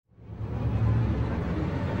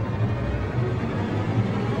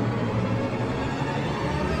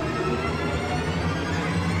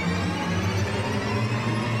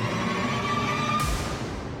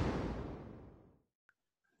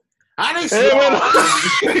Welcome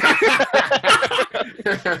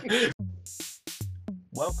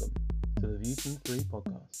to the Views from the Three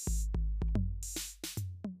podcast.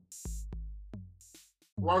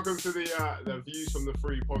 Welcome to the Views from the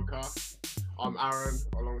Three podcast. I'm Aaron.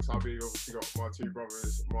 Alongside me, we've obviously got my two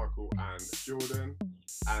brothers, Michael and Jordan.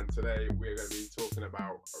 And today we're going to be talking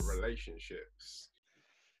about relationships.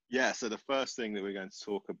 Yeah, so the first thing that we're going to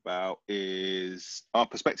talk about is our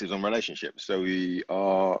perspectives on relationships. So we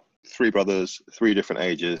are three brothers, three different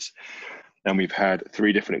ages, and we've had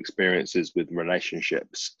three different experiences with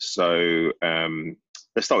relationships. So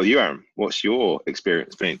let's start with you, Aaron. What's your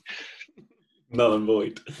experience been? Null and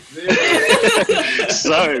void.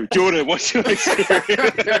 So, Jordan, what's your experience?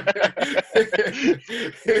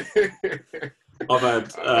 I've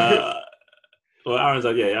had,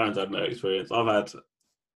 Aaron's had no experience. I've had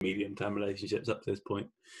medium-term relationships up to this point.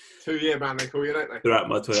 2 year man, they call you, don't they? Throughout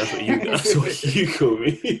my 20s, that's what you call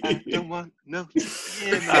me. I don't want no.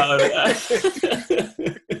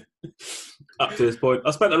 Up to this point,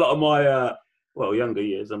 I spent a lot of my younger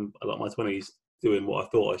years and a lot of my 20s doing what I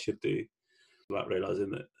thought I should do, without realising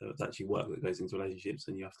that it's actually work that goes into relationships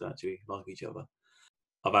and you have to actually like each other.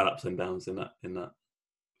 I've had ups and downs in that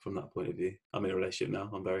from that point of view. I'm in a relationship now.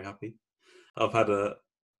 I'm very happy. I've had a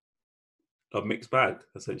mixed bag,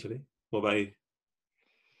 essentially. What about you?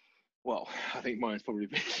 Well, I think mine's probably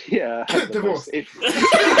been divorce. Interesting.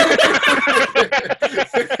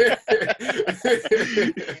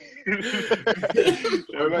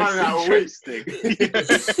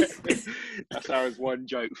 That's Aaron's one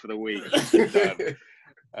joke for the week.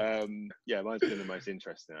 Mine's been the most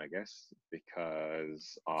interesting, I guess,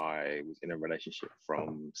 because I was in a relationship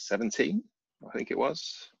from 17, I think it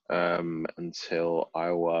was, until I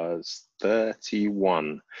was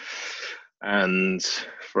 31. And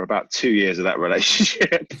for about 2 years of that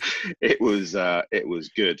relationship, it was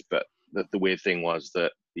good. But the weird thing was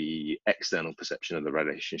that the external perception of the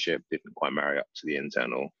relationship didn't quite marry up to the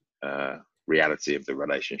internal reality of the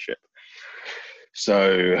relationship.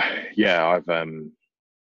 So yeah,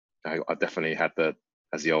 I definitely had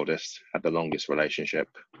as the oldest, had the longest relationship,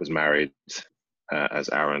 was married, as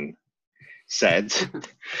Aaron said,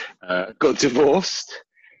 got divorced.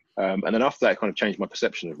 And then after that, I kind of changed my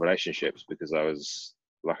perception of relationships because I was,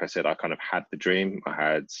 like I said, I kind of had the dream. I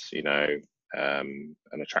had, an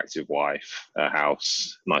attractive wife, a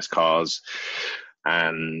house, nice cars.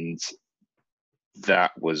 And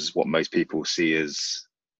that was what most people see as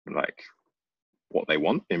like what they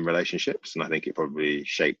want in relationships. And I think it probably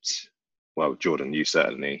shaped, well, Jordan, you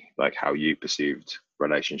certainly, like how you perceived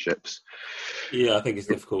relationships. Yeah, I think it's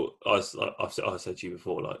difficult. I've said to you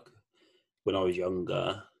before, like when I was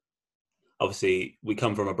younger, obviously we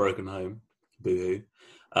come from a broken home, boo-hoo.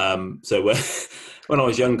 So when I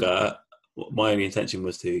was younger, my only intention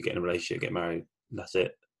was to get in a relationship, get married, and that's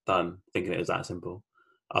it, done, thinking it was that simple.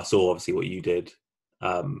 I saw obviously what you did.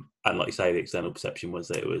 And like you say, the external perception was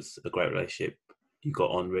that it was a great relationship. You got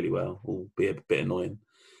on really well, albeit a bit annoying.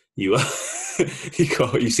 You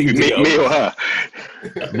seemed to get on. Me or her?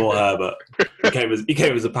 More her, but he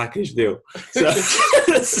came as a package deal. So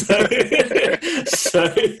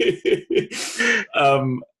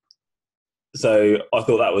I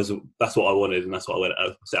thought that's what I wanted, and that's what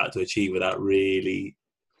I set out to achieve without really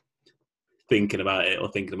thinking about it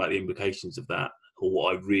or thinking about the implications of that, or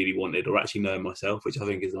what I really wanted, or actually knowing myself, which I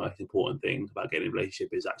think is the most important thing about getting in a relationship,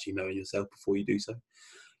 is actually knowing yourself before you do so.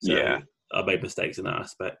 So yeah, I made mistakes in that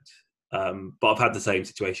aspect. But I've had the same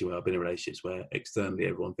situation where I've been in relationships where externally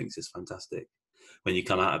everyone thinks it's fantastic. When you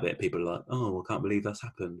come out of it, people are like, oh, I can't believe that's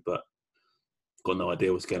happened, but I've got no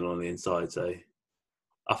idea what's going on the inside. So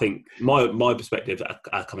I think my perspective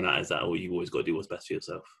coming out is that you've always got to do what's best for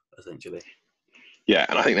yourself, essentially. Yeah,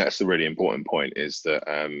 and I think that's the really important point, is that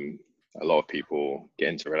a lot of people get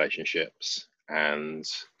into relationships and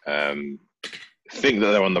think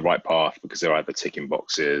that they're on the right path because they're either ticking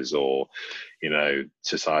boxes or,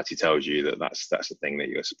 society tells you that that's the thing that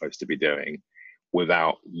you're supposed to be doing,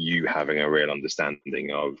 without you having a real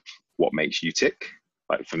understanding of what makes you tick.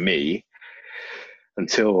 Like for me,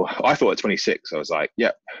 until I thought at 26, I was like,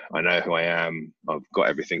 yep, I know who I am. I've got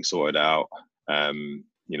everything sorted out.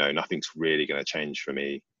 Nothing's really going to change for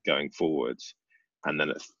me going forward. And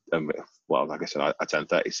then, like I said, I turn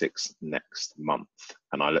 36 next month,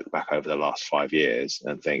 and I look back over the last 5 years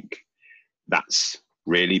and think that's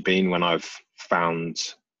really been when I've found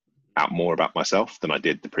out more about myself than I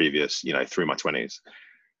did the previous, through my 20s.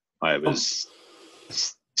 I was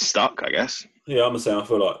stuck, I guess. Yeah, I'm the same. I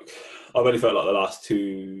feel like I've only felt like the last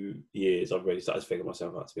 2 years I've really started to figure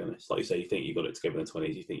myself out, to be honest. Like you say, you think you got it together in the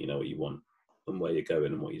 20s, you think you know what you want and where you're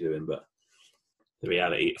going and what you're doing, but the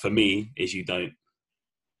reality for me is you don't.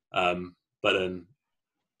 But then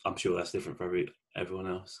I'm sure that's different for everyone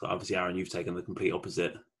else. Obviously, Aaron, you've taken the complete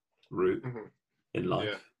opposite route in life.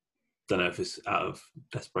 Yeah. Don't know if it's out of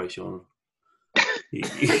desperation or you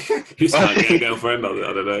just can't get a girlfriend. I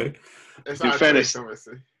don't know. It's In out of fairness- choice,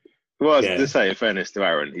 obviously. Well, I was Yeah. to say, in fairness to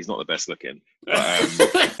Aaron, he's not the best looking. But,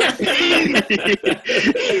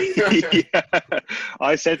 yeah.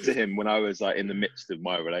 I said to him when I was like in the midst of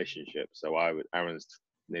my relationship, so Aaron's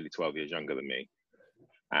nearly 12 years younger than me.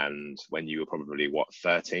 And when you were probably,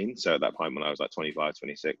 13? So at that point when I was like 25,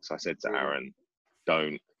 26, I said to Aaron,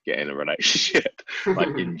 don't get in a relationship.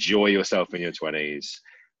 Like, enjoy yourself in your 20s.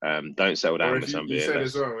 Don't settle down Or with if you somebody. said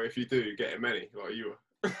unless- as well, if you do, get in many, like you were.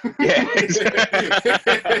 Yeah.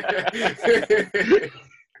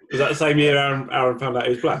 Was that the same year Aaron found out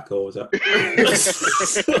he was black, or was that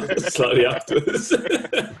slightly afterwards?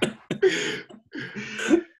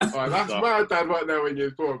 Oh, that's So- my dad right there when you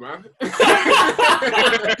was born, man.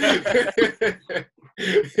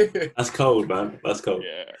 That's cold, man. That's cold.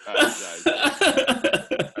 Yeah. I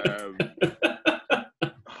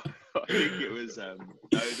think it was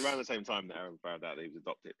around the same time that Aaron found out that he was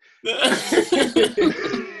adopted.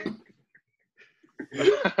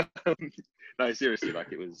 No, seriously,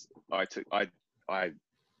 like it was. I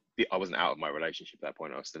wasn't out of my relationship at that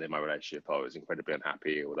point. I was still in my relationship. I was incredibly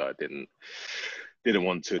unhappy, although I didn't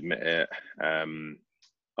want to admit it.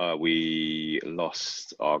 We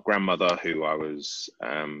lost our grandmother, who I was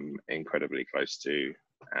incredibly close to,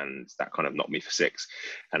 and that kind of knocked me for 6.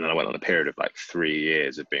 And then I went on a period of like 3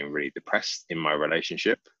 years of being really depressed in my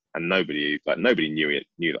relationship, and nobody knew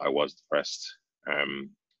that I was depressed.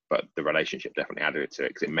 But the relationship definitely added to it,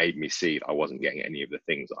 because it made me see that I wasn't getting any of the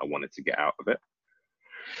things that I wanted to get out of it.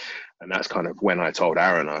 And that's kind of when I told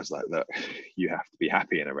Aaron, I was like, look, you have to be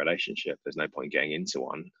happy in a relationship. There's no point getting into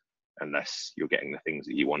one unless you're getting the things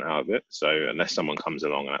that you want out of it. So unless someone comes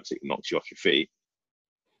along and absolutely knocks you off your feet,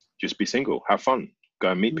 just be single, have fun, go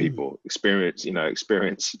and meet people, experience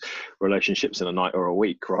relationships in a night or a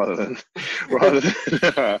week rather than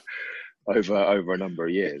over a number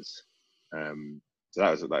of years. So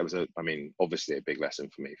that was obviously a big lesson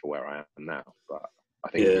for me for where I am now, but I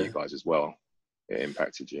think for you guys as well, it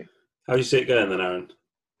impacted you. How do you see it going then, Aaron?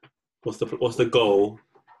 What's the goal?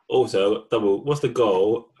 Also, what's the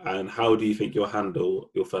goal, and how do you think you'll handle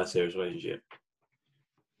your first serious relationship?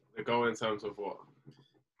 The goal in terms of what?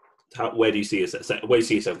 Where do you see yourself? Where do you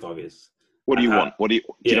see yourself in 5 years? What do you want? What do you?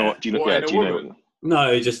 Do you know? Do you know? What, Yeah, in a do you know? woman?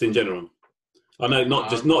 No, just in general. I know not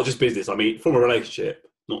just business. I mean, from a relationship,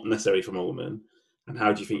 not necessarily from a woman. And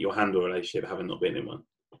how do you think you'll handle a relationship having not been in one?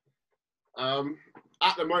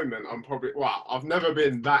 At the moment, I've never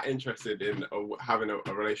been that interested in having a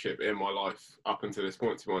relationship in my life up until this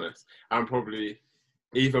point, to be honest. And probably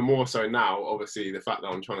even more so now, obviously, the fact that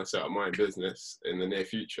I'm trying to set up my own business in the near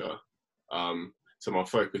future. So my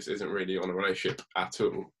focus isn't really on a relationship at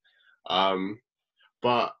all.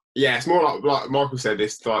 But yeah, it's more like Michael said,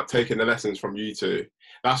 it's like taking the lessons from you two.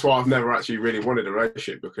 That's why I've never actually really wanted a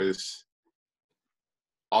relationship, because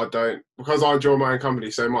I enjoy my own company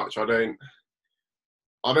so much. I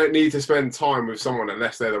don't need to spend time with someone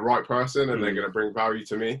unless they're the right person and they're going to bring value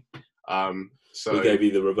to me. So We gave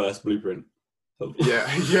you the reverse blueprint. Yeah.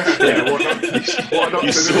 What not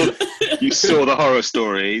to do? You saw the horror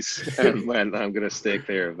stories and went, I'm going to stay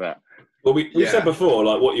clear of that. Well, we said before,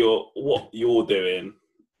 like what you're doing.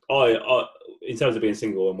 I in terms of being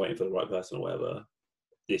single and waiting for the right person or whatever,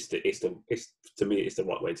 it's to me it's the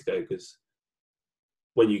right way to go, because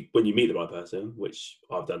when you meet the right person, which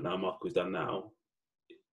I've done now, Michael's done now,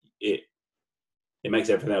 it makes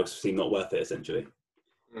everything else seem not worth it, essentially.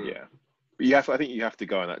 Yeah. But I think you have to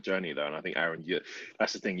go on that journey though. And I think, Aaron,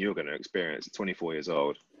 that's the thing you're going to experience at 24 years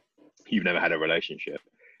old. You've never had a relationship,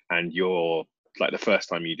 and you're like, the first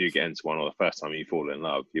time you do get into one, or the first time you fall in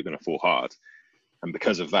love, you're going to fall hard. And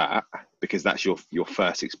because that's your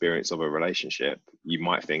first experience of a relationship, you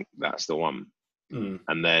might think that's the one.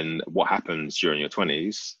 And then what happens during your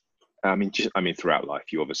 20s, throughout life,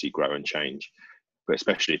 you obviously grow and change, but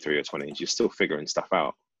especially through your 20s, you're still figuring stuff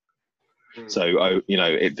out. So,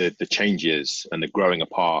 the changes and the growing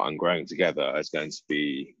apart and growing together is going to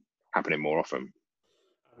be happening more often.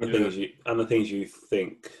 And the things you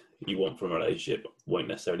think you want from a relationship won't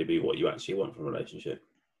necessarily be what you actually want from a relationship.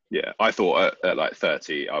 Yeah, I thought at like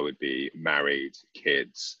 30, I would be married,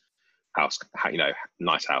 kids, house,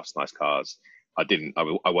 nice house, nice cars. I didn't.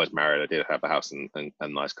 I was married. I did have a house and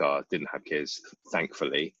nice car. Didn't have kids,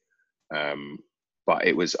 thankfully. But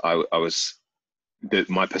it was.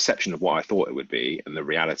 My perception of what I thought it would be and the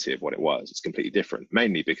reality of what it was. It's completely different.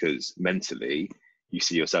 Mainly because mentally, you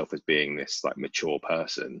see yourself as being this like mature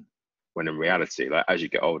person, when in reality, like as you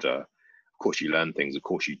get older, of course you learn things, of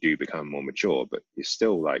course you do become more mature, but you're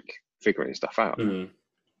still like figuring stuff out. Yeah,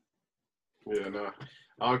 no,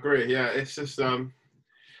 I agree. Yeah, it's just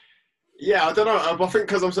yeah, I don't know. I think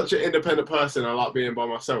because I'm such an independent person, I like being by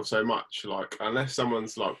myself so much. Like, unless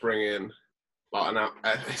someone's like bringing like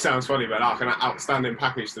it sounds funny, but like an outstanding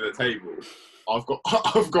package to the table, I've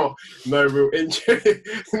got no real interest.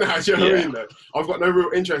 No, do you know what I mean? Though? I've got no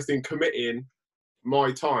real interest in committing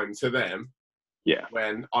my time to them. Yeah.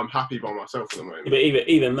 When I'm happy by myself at the moment. But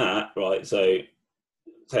even that, right? So, take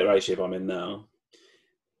the relationship I'm in now.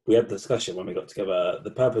 We had the discussion when we got together.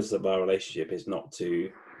 The purpose of our relationship is not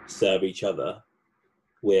to serve each other.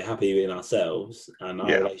 We're happy in ourselves, and our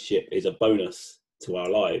relationship is a bonus to our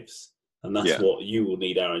lives. And that's what you will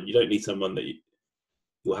need, Aaron. You don't need someone that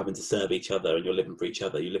you're having to serve each other and you're living for each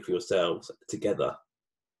other. You live for yourselves together.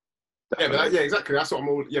 Yeah, but exactly. That's what I'm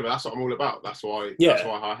all. Yeah, but that's what I'm all about. That's why. Yeah. That's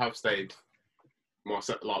why I have stayed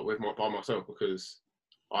myself, like by myself, because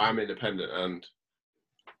I am independent and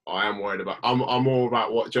I am worried about. I'm more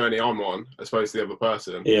about what journey I'm on as opposed to the other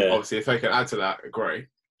person. Yeah. Obviously, if they can add to that, great.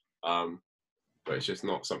 But it's just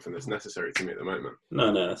not something that's necessary to me at the moment.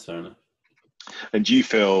 No, that's fair enough. And do you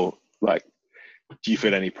feel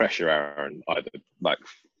any pressure, Aaron, either like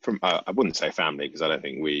from I wouldn't say family, because I don't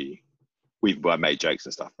think we've made jokes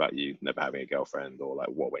and stuff about you never having a girlfriend, or like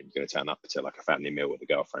when you're going to turn up to like a family meal with a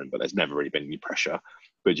girlfriend, but there's never really been any pressure.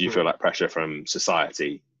 But do you feel like pressure from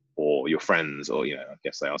society or your friends, or I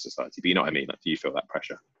guess they are society, but you know what I mean? Like, do you feel that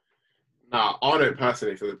pressure? No, I don't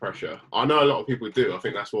personally feel the pressure. I know a lot of people do. I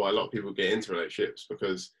think that's why a lot of people get into relationships,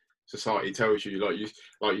 because society tells you, like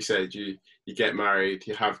you said, you get married,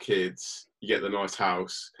 you have kids, you get the nice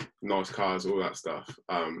house, nice cars, all that stuff.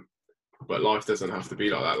 But life doesn't have to be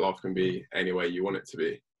like that. Life can be any way you want it to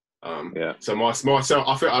be. So myself,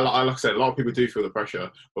 I feel, like I said, a lot of people do feel the pressure,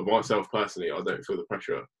 but myself personally, I don't feel the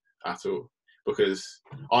pressure at all, because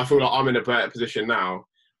I feel like I'm in a better position now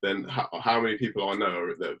than how many people I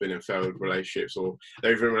know that have been in failed relationships, or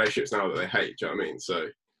they're even in relationships now that they hate. Do you know what I mean? So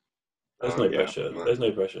there's no pressure. No. There's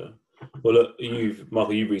no pressure. Well, look,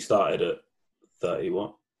 Michael, you restarted at 30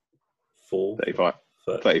 what? 35.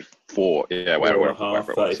 34. Yeah, whatever it was.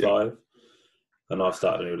 35. And I've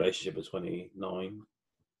started a relationship at 29.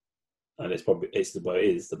 And it's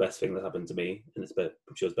the best thing that's happened to me, and I'm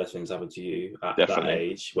sure it's the best thing that's happened to you at that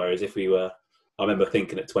age. Whereas if I remember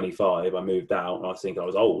thinking at 25, I moved out and I was thinking I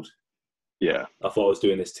was old. Yeah. I thought I was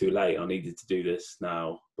doing this too late. I needed to do this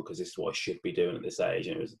now because this is what I should be doing at this age.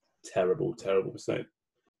 And it was a terrible, terrible mistake.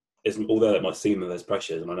 Although it might seem that there's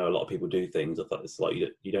pressures, and I know a lot of people do things, I thought it's like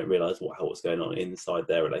you don't realise what's going on inside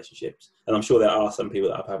their relationships. And I'm sure there are some people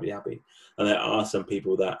that are perfectly happy. And there are some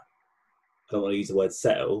people that, I don't want to use the word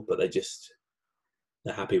settle, but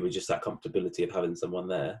they're happy with just that comfortability of having someone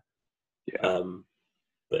there. Yeah.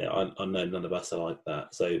 But I know none of us are like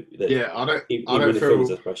that. So I don't feel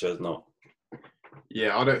there's pressure, it's not.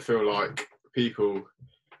 Yeah, I don't feel like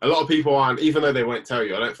a lot of people aren't, even though they won't tell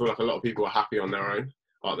you, I don't feel like a lot of people are happy on their own.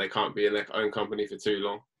 Like they can't be in their own company for too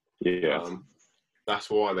long. Yeah. That's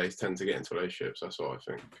why they tend to get into relationships. That's what I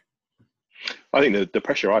think. I think the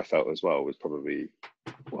pressure I felt as well was probably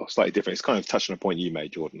slightly different. It's kind of touching on a point you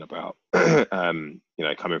made, Jordan, about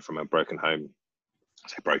coming from a broken home. I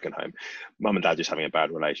say broken home, mum and dad just having a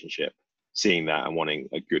bad relationship, seeing that and wanting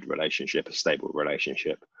a good relationship, a stable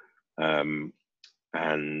relationship. And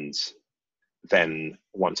then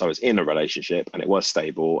once I was in a relationship and it was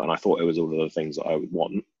stable and I thought it was all of the things that I would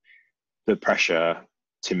want, the pressure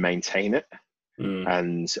to maintain it.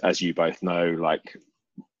 And as you both know, like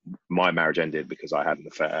my marriage ended because I had an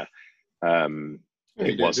affair.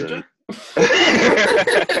 It wasn't.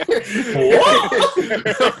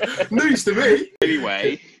 What? News to me.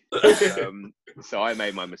 Anyway, so I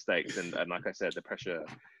made my mistakes, and like I said, the pressure.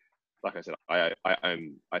 Like I said, I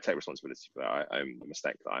take responsibility for that. I own the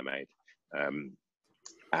mistake that I made,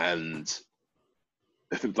 and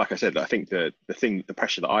like I said, I think the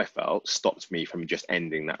pressure that I felt stopped me from just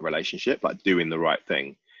ending that relationship, like doing the right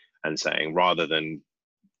thing, and saying rather than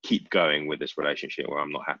keep going with this relationship where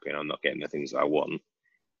I'm not happy and I'm not getting the things that I want,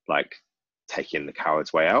 like taking the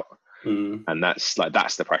coward's way out. And that's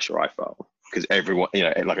the pressure I felt, because everyone,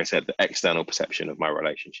 like I said, the external perception of my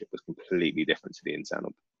relationship was completely different to the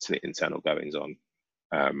internal goings on.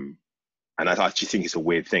 And I actually think it's a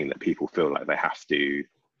weird thing that people feel like they have to,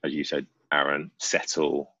 as you said, Aaron,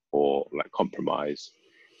 settle or like compromise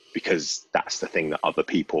because that's the thing that other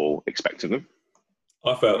people expect of them.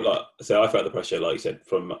 I felt the pressure, like you said,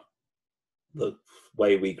 from the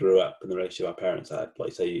way we grew up and the relationship our parents had.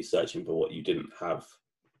 Like, say, you searching for what you didn't have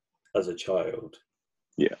as a child.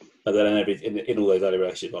 Yeah. And then in all those early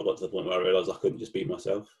relationships, I got to the point where I realised I couldn't just be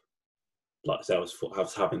myself. Like I said, I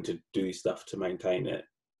was having to do stuff to maintain it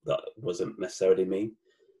that wasn't necessarily me.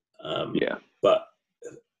 But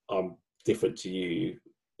I'm different to you,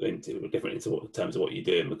 in terms of what you're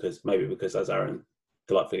doing, because as Aaron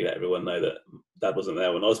delightfully let everyone know that Dad wasn't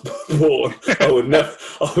there when I was born, I would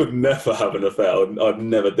never have an affair. I'd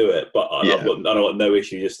never do it. But I've got no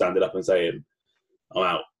issue just standing up and saying, I'm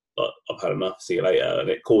out. I've had enough. See you later. And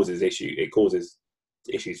it causes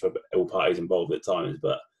issues for all parties involved at times.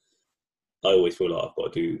 But I always feel like I've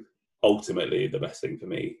got to do ultimately the best thing for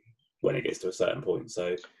me when it gets to a certain point.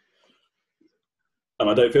 So, and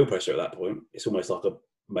I don't feel pressure at that point. It's almost like a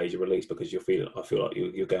major release because I feel like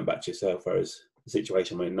you're going back to yourself. Whereas the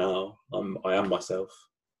situation I'm in now, I am myself.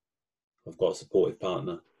 I've got a supportive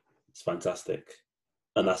partner. It's fantastic,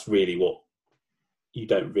 and that's really what you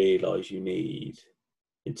don't realise you need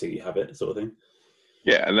until you have it, sort of thing.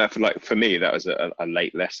 Yeah, and that, for me, that was a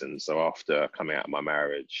late lesson. So after coming out of my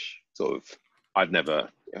marriage, I remember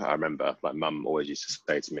like Mum always used to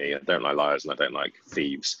say to me, I don't like liars and I don't like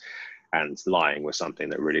thieves. And lying was something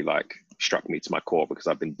that really like struck me to my core because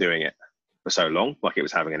I've been doing it for so long, like it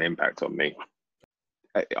was having an impact on me.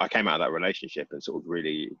 I came out of that relationship and sort of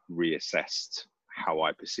really reassessed how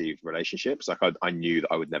I perceived relationships. Like I knew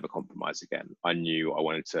that I would never compromise again. I knew I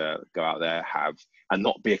wanted to go out there, and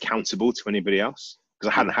not be accountable to anybody else.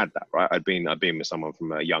 Because I hadn't had that, right? I'd been with someone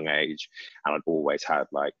from a young age, and I'd always had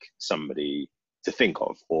like somebody to think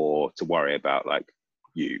of or to worry about, like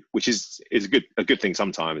you, which is a good thing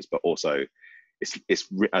sometimes, but also it's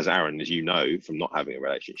as Aaron, as you know, from not having a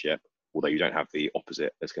relationship, although you don't have the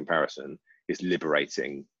opposite as comparison, it's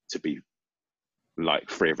liberating to be like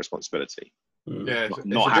free of responsibility. Yeah,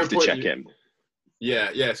 not have to check in. Yeah,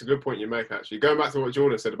 it's a good point you make, actually. Going back to what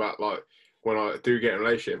Jordan said about like when I do get in a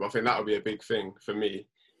relationship, I think that would be a big thing for me,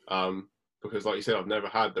 because like you said, I've never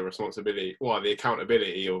had the responsibility or the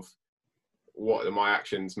accountability of what my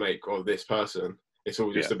actions make of this person. It's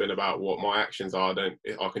all just been about what my actions are.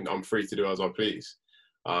 I'm free to do as I please.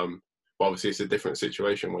 But obviously it's a different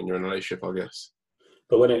situation when you're in a relationship, I guess.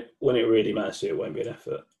 But when it really matters to you, it won't be an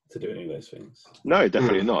effort to do any of those things. No,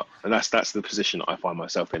 definitely not. And that's the position I find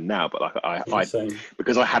myself in now. But like I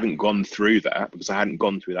because I hadn't gone through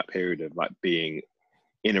that period of like being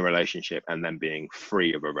in a relationship and then being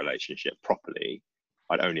free of a relationship properly.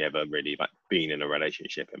 I'd only ever really like been in a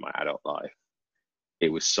relationship in my adult life.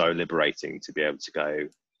 It was so liberating to be able to go,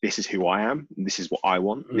 this is who I am. This is what I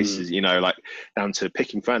want. This is, like down to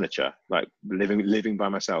picking furniture, like living by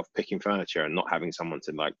myself, picking furniture and not having someone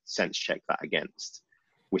to like sense check that against,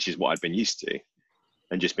 which is what I'd been used to.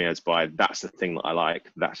 And just being able to buy, that's the thing that I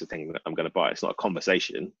like. That's the thing that I'm going to buy. It's not a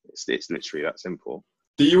conversation. It's literally that simple.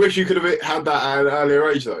 Do you wish you could have had that at an earlier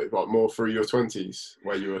age though, like more through your 20s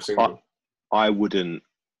where you were single? I wouldn't.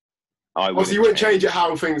 Obviously, you wouldn't change it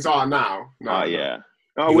how things are now. No. Yeah.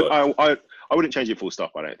 I wouldn't change it full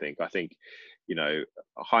stop. I don't think. I think,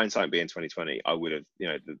 hindsight being 2020, I would have,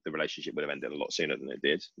 the relationship would have ended a lot sooner than it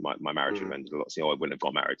did. My marriage would have ended a lot sooner. I wouldn't have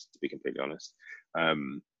got married, to be completely honest.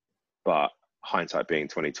 But hindsight being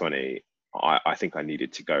 2020, I think I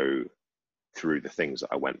needed to go through the things that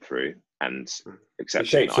I went through and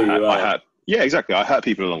accept it. Yeah, exactly. I hurt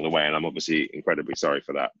people along the way, and I'm obviously incredibly sorry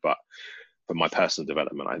for that. But for my personal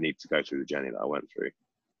development, I need to go through the journey that I went through.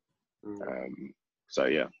 So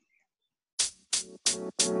yeah.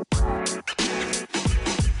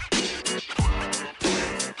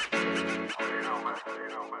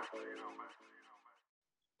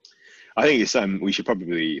 I think it's we should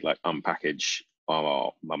probably like unpackage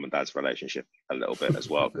our mum and dad's relationship a little bit as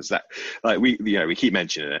well, because that we keep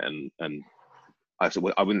mentioning it, and I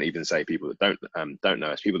wouldn't even say people that don't know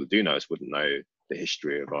us. People that do know us wouldn't know the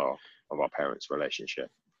history of our parents' relationship.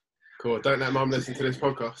 Cool. Don't let Mum listen to this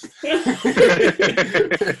podcast.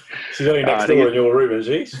 She's only next door in your room,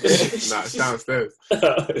 isn't she? No, it's downstairs.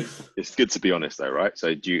 It's good to be honest, though, right? So,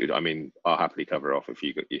 I'll happily cover off if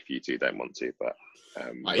you two don't want to, but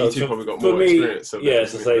you two probably got more experience. Than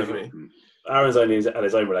me. Aaron's only had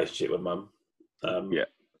his own relationship with Mum.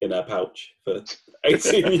 In her pouch for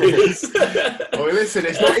 18 years. Oh, listen,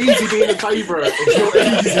 it's not easy being a favourite. It's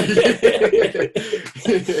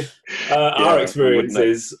not easy. Our experience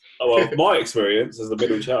is, my experience as the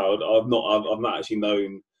middle child, I've not actually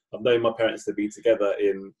known. I've known my parents to be together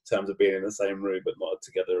in terms of being in the same room, but not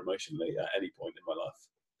together emotionally at any point in my life,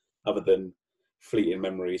 other than fleeting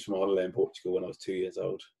memories from a holiday in Portugal when I was 2 years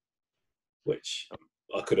old, which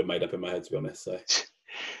I could have made up in my head, to be honest. So,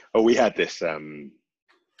 well, we had this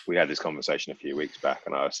conversation a few weeks back,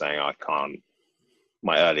 and I was saying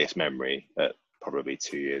my earliest memory at probably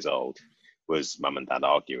 2 years old was mum and dad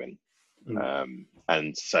arguing.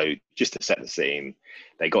 And so just to set the scene,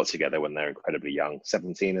 they got together when they were incredibly young,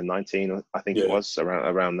 17 and 19, I think it was,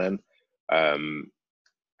 around then. My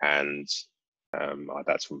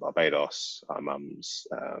dad's from Barbados, our mum's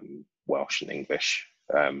Welsh and English,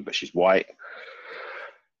 but she's white.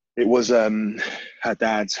 It was her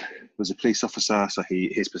dad was a police officer, so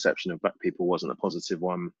his perception of black people wasn't a positive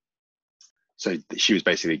one. So she was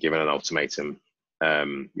basically given an ultimatum: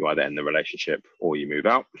 you either end the relationship or you move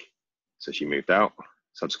out. So she moved out.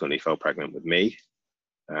 Subsequently, fell pregnant with me,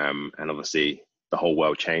 and obviously the whole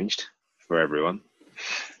world changed for everyone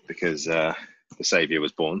because the saviour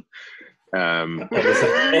was born. On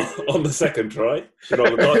the second try, she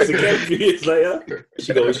rolled the dice again a few years later.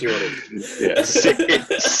 She got what she wanted. Yeah,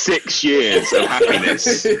 6 years of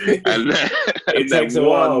happiness, and takes then a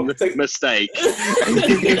while. one mistake.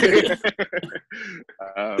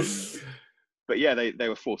 But yeah, they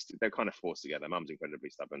were forced. They were kind of forced together. Mum's incredibly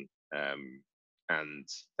stubborn, and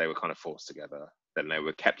they were kind of forced together. Then they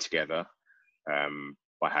were kept together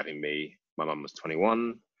by having me. My mum was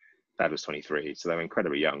 21. Dad was 23, so they were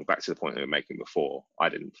incredibly young. Back to the point we were making before, I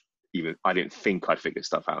didn't think I'd figure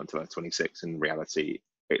stuff out until I was 26. In reality,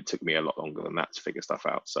 it took me a lot longer than that to figure stuff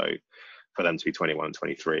out. So for them to be 21 and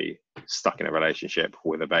 23, stuck in a relationship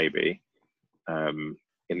with a baby in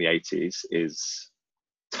the 80s is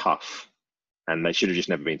tough, and they should have just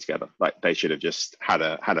never been together. Like, they should have just had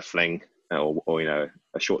a fling or a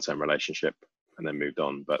short-term relationship and then moved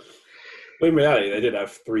on. But in reality, they did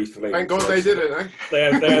have 3 flings. Thank God they didn't, eh?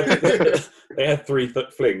 They had 3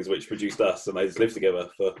 flings, which produced us, and they just lived together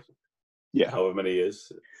for however many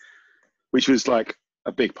years. Which was like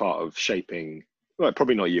a big part of shaping. Well,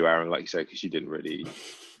 probably not you, Aaron, like you said, because you didn't really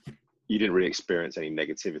experience any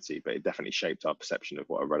negativity, but it definitely shaped our perception of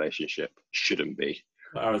what a relationship shouldn't be.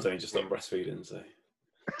 Aaron's only just on breastfeeding, so.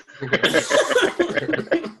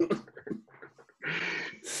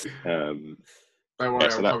 Don't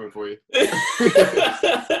worry, I'm coming for you.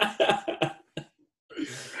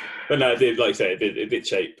 But no, it did, like I say, it did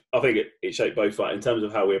shape. I think it shaped both, like, in terms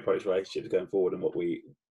of how we approach relationships going forward, and what we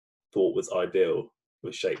thought was ideal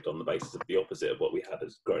was shaped on the basis of the opposite of what we had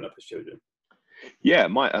as growing up as children. Yeah,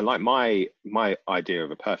 my idea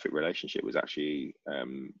of a perfect relationship was actually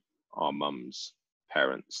our mum's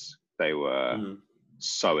parents. They were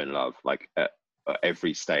so in love, like at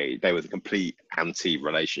every stage. They were the complete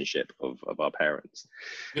anti-relationship of our parents.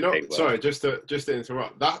 Sorry, just to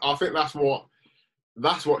interrupt. That, I think that's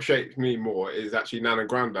what shaped me more, is actually Nan and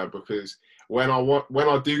Grandad, because when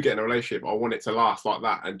I do get in a relationship, I want it to last like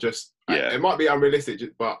that, and just it might be unrealistic,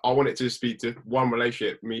 but I want it to just be to one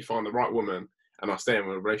relationship, me find the right woman, and I stay in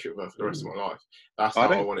a relationship with her for the rest of my life. That's how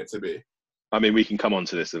I want it to be. I mean, we can come on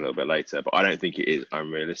to this a little bit later, but I don't think it is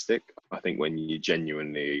unrealistic. I think when you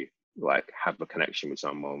genuinely have a connection with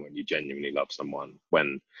someone, when you genuinely love someone,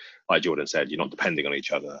 when, like Jordan said, you're not depending on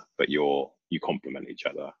each other, but you complement each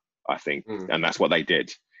other, I think. And that's what they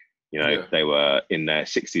did. They were in their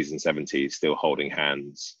 60s and 70s, still holding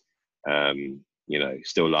hands,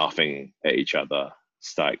 still laughing at each other,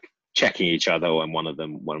 checking each other when one of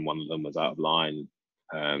them was out of line.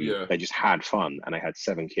 They just had fun, and they had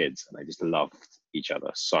 7 kids, and they just loved each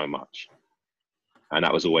other so much. And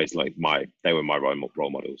that was always they were my role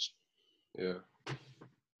models. Yeah.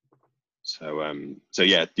 So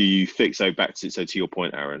yeah, do you think, back to your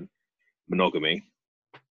point, Aaron, monogamy,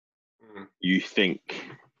 you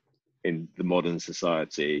think in the modern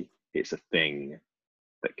society it's a thing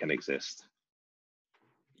that can exist?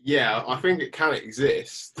 Yeah, I think it can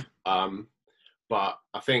exist, but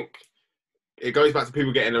I think it goes back to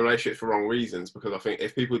people getting in relationships for wrong reasons, because I think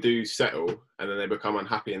if people do settle and then they become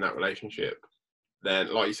unhappy in that relationship,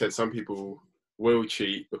 then, like you said, some people will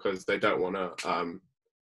cheat because they don't want to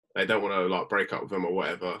break up with them or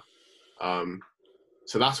whatever.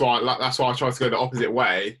 So that's why I try to go the opposite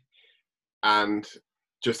way and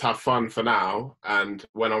just have fun for now. And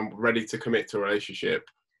when I'm ready to commit to a relationship,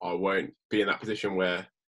 I won't be in that position where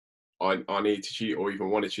I need to cheat or even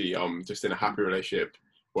want to cheat. I'm just in a happy relationship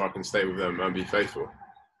where I can stay with them and be faithful.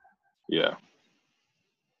 Yeah.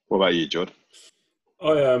 What about you, Jord?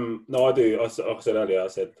 No, I do. I said earlier,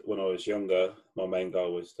 when I was younger, my main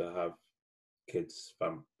goal was to have kids,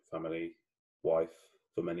 family, wife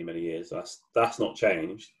for many, many years. That's not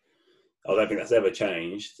changed. I don't think that's ever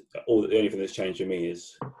changed. The only thing that's changed for me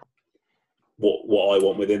is what I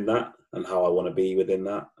want within that, and how I want to be within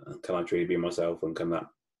that. And can I truly be myself, and can that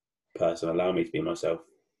person allow me to be myself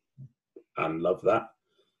and love that,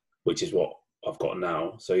 which is what I've got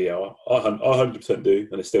now. So yeah, I 100% do,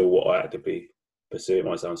 and it's still what I actively pursue. It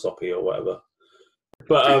might sound soppy or whatever,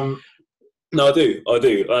 but No, I do.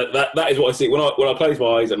 Like, that is what I see when I close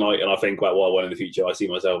my eyes at night and I think about what I want in the future. I see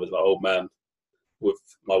myself as an old man with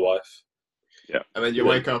my wife. Yeah, and then you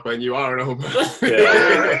wake up and you are an old man.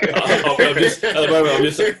 Yeah, I'm just at the moment.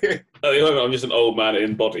 I'm just an old man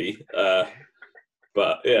in body.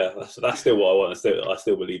 But yeah, that's still what I want. I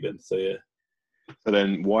still believe in. So yeah. So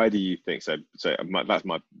then, why do you think so? So I'm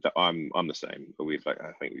the same. But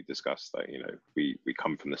I think we've discussed that. We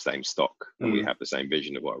come from the same stock and we have the same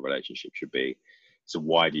vision of what a relationship should be. So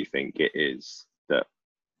why do you think it is that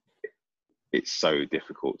it's so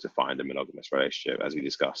difficult to find a monogamous relationship? As we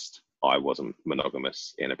discussed, I wasn't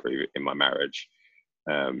monogamous in my marriage.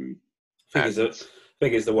 I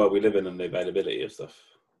think it's the world we live in and the availability of stuff.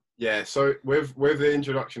 Yeah. So with the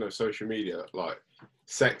introduction of social media, like,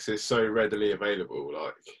 sex is so readily available.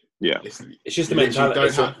 Like, yeah, it's just the mentality.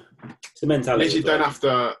 It's the mentality.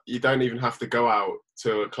 You don't even have to go out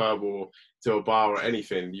to a club or to a bar or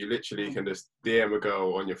anything. You literally can just DM a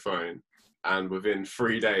girl on your phone, and within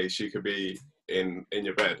 3 days she could be in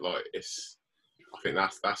your bed. Like, I think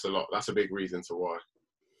that's a lot. That's a big reason to why.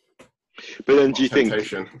 But then, do you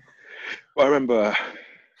Temptation. think? Well, I remember,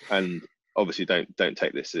 and obviously don't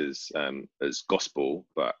take this as gospel,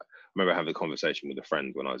 but I remember having a conversation with a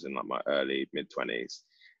friend when I was in like my early mid-20s,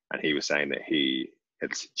 and he was saying that he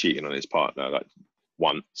had cheated on his partner like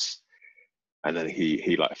once, and then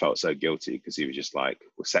he like felt so guilty because he was just like,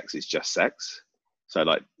 well, sex is just sex. So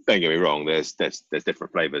like, don't get me wrong, there's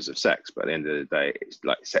different flavors of sex, but at the end of the day, it's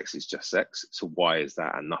like sex is just sex. So why is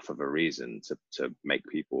that enough of a reason to make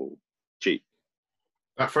people cheat?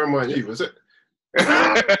 That friend weren't you, was it?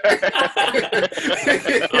 I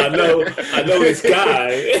know this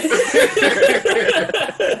guy.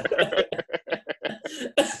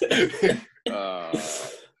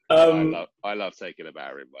 I love taking a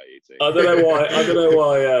battering by you too. I don't know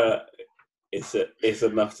why it's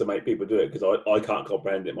enough to make people do it, because I can't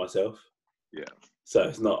comprehend it myself. Yeah. So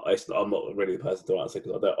it's not. I'm not really the person to answer,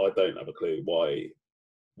 because I don't have a clue why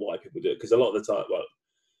people do it. Because a lot of the time, well,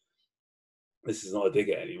 this is not a dig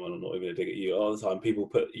at anyone. I'm not even a dig at you. All the time,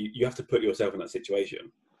 people you have to put yourself in that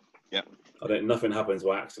situation. Yeah. Nothing happens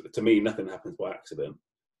by accident. To me, nothing happens by accident.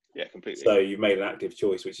 Yeah, completely. So you've made an active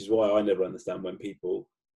choice, which is why I never understand when people.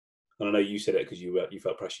 And I know you said it because you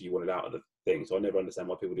felt pressure, you wanted out of the thing. So I never understand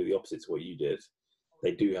why people do the opposite to what you did.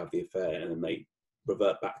 They do have the affair, and then they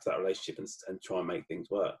revert back to that relationship and try and make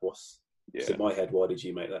things work. In my head, why did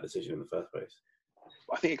you make that decision in the first place?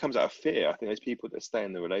 I think it comes out of fear. I think those people that stay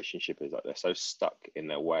in the relationship is like they're so stuck in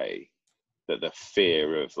their way that the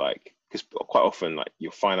fear of like, because quite often like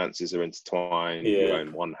your finances are intertwined, you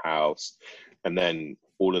own one house, and then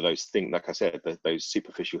all of those things, like I said, those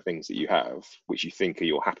superficial things that you have, which you think are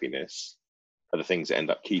your happiness, are the things that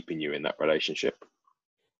end up keeping you in that relationship.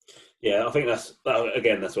 Yeah, I think that's why I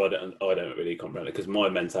don't really comprehend it, because my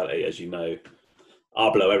mentality, as you know,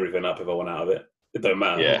 I'll blow everything up if I want out of it. It don't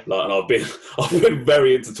matter. Yeah. Like, and I've been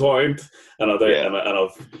very intertwined, and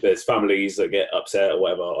there's families that get upset or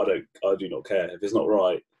whatever. I do not care. If it's not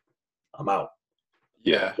right, I'm out.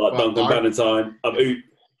 Yeah. Like Duncan Bannatyne, I'm out.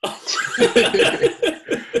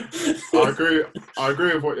 I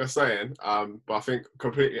agree with what you're saying. But I think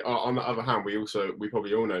completely on the other hand, we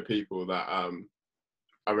probably all know people that are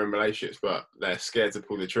in relationships, but they're scared to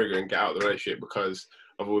pull the trigger and get out of the relationship because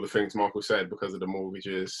of all the things Michael said, because of the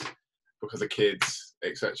mortgages, because of kids,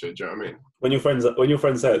 etc. Do you know what I mean? When your friends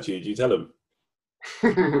say it to you, do you tell them?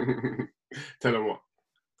 Tell them what?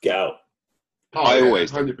 Get out. Oh, I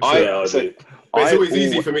always 100%. I do. But it's always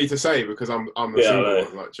easy for me to say because I'm a single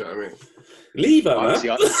one. Like, do you know what I mean? Leave her, man. I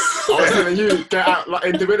was telling you, get out. Like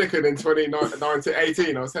in Dominican in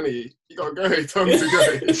 2018, I was telling you, you gotta go. Time to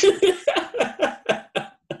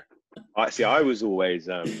go. I was always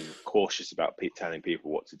cautious about telling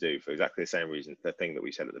people what to do for exactly the same reason. The thing that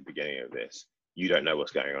we said at the beginning of this, you don't know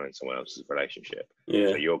what's going on in someone else's relationship.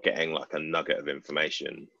 Yeah. So you're getting like a nugget of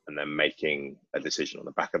information and then making a decision on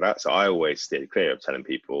the back of that. So I always steered clear of telling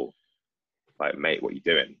people, like, mate, what are you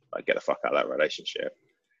doing? Like, get the fuck out of that relationship.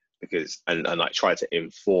 Because, and like try to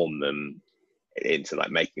inform them into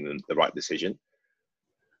like making them the right decision.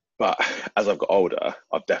 But as I've got older,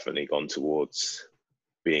 I've definitely gone towards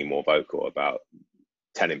being more vocal about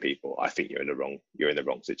telling people, I think you're in the wrong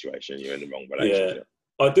situation, you're in the wrong relationship.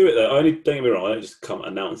 Yeah, I do it though. Don't get me wrong, I don't just come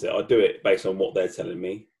announce it. I do it based on what they're telling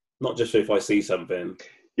me, not just if I see something.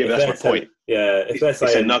 Yeah, but that's my point. Yeah, if they're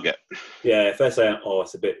saying it's a nugget. Yeah, if they're saying, oh,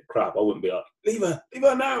 it's a bit crap, I wouldn't be like, leave her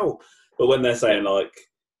now. But when they're saying like,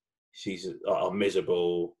 I'm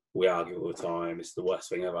miserable, we argue all the time, it's the worst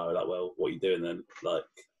thing ever, I'm like, well, what are you doing then? Like,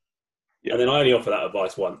 yeah. And then I only offer that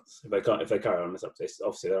advice once. If they carry on, it's up to,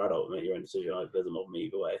 obviously they're adult, make your own decision. It doesn't bother me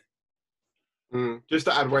either way. Just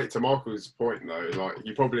to add weight to Michael's point, though, like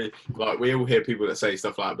you probably like we all hear people that say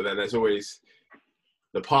stuff like that, but then there's always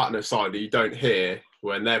the partner side that you don't hear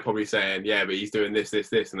when they're probably saying, "Yeah, but he's doing this,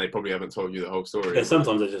 and they probably haven't told you the whole story. Yeah,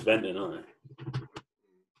 sometimes they're just venting, aren't they?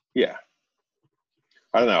 Yeah,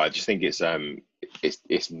 I don't know. I just think it's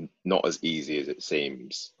not as easy as it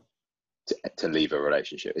seems to leave a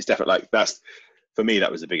relationship. It's definitely like that's for me.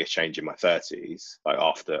 That was the biggest change in my 30s. Like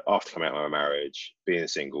after coming out of my marriage, being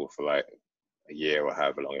single for like a year or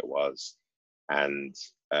however long it was, and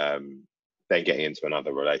then getting into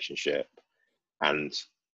another relationship and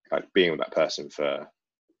like being with that person for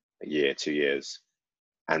a year, 2 years,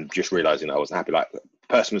 and just realizing that I wasn't happy. Like the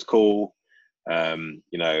person was cool. You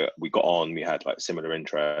know, we got on, we had like similar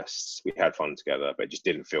interests, we had fun together, but it just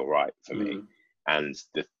didn't feel right for me. And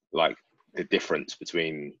the difference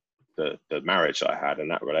between the marriage that I had and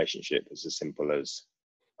that relationship was as simple as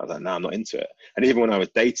I was like, no, I'm not into it. And even when I was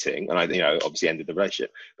dating, and I, you know, obviously ended the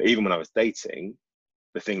relationship, but even when I was dating,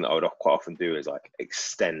 the thing that I would quite often do is like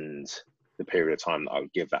extend the period of time that I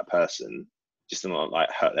would give that person just to not like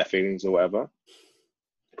hurt their feelings or whatever.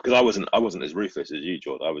 Because I wasn't as ruthless as you,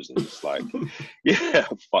 Jordan. I wasn't just like, yeah,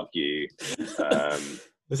 fuck you. It's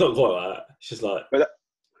not quite like that. It's just like, but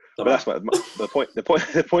that's what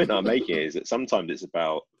the point that I'm making is that sometimes it's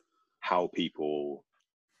about how people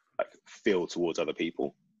like feel towards other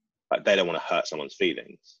people. Like they don't want to hurt someone's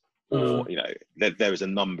feelings, or you know, there is a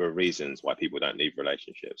number of reasons why people don't leave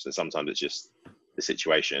relationships. And sometimes it's just the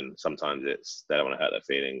situation. Sometimes it's they don't want to hurt their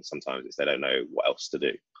feelings. Sometimes it's they don't know what else to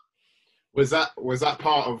do. Was that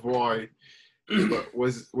part of why?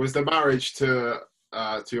 was the marriage to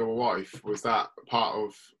your wife? Was that part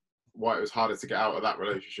of why it was harder to get out of that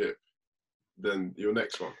relationship than your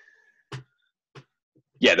next one?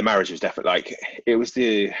 Yeah, the marriage was definitely like it was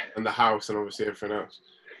the and the house and obviously everything else.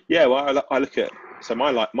 Yeah, well, I look at so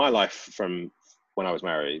my life from when I was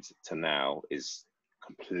married to now is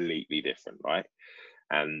completely different, right?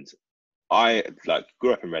 And I like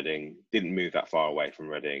grew up in Reading, didn't move that far away from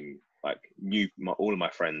Reading. Like all of my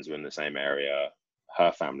friends were in the same area.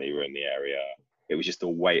 Her family were in the area. It was just a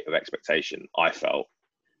weight of expectation. I felt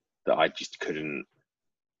that I just couldn't,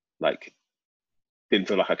 like, didn't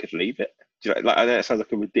feel like I could leave it. Do you know, like I know it sounds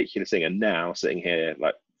like a ridiculous thing. And now sitting here,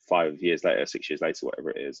 like 5 years later, 6 years later, whatever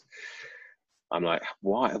it is, I'm like,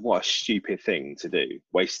 why? What a stupid thing to do,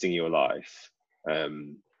 wasting your life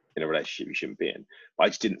in a relationship you shouldn't be in. But I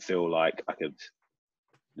just didn't feel like I could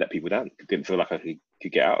let people down. Didn't feel like I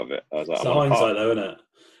could get out of it. I was like, it's hindsight though, isn't it?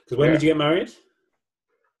 Because when did you get married?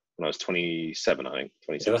 When I was 27, I think.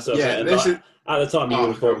 27. Yeah, that's what I'm saying. Like, at the time, you would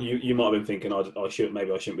have thought you might have been thinking, I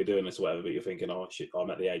shouldn't be doing this or whatever. But you're thinking, I'm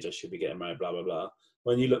at the age I should be getting married, blah blah blah.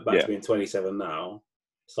 When you look back to being 27 now,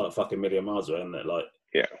 it's like fucking million miles away, isn't it? Like,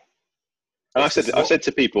 yeah. And I said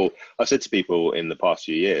to people in the past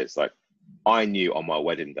few years, like, I knew on my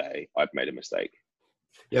wedding day I'd made a mistake.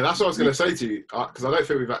 Yeah, that's what I was going to say to you, because I don't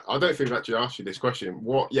think we've actually asked you this question.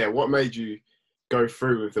 What made you go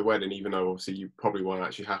through with the wedding, even though obviously you probably weren't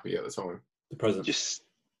actually happy at the time? The present.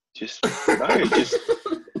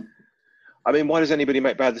 I mean, why does anybody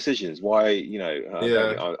make bad decisions? Why, you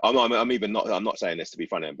know? I'm not saying this to be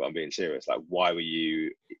funny, but I'm being serious. Like, why were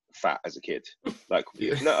you fat as a kid? Like,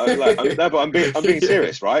 but I'm being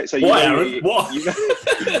serious, right? So what, Aaron? What?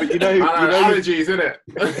 Allergies, isn't it?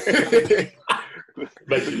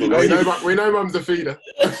 we know mum's a feeder.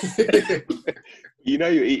 You know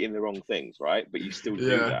you're eating the wrong things, right? But you still do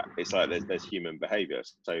that. It's like there's human behaviour.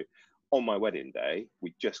 So on my wedding day,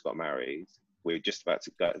 we just got married. We were just about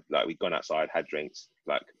to go, like we'd gone outside, had drinks,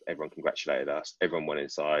 like everyone congratulated us. Everyone went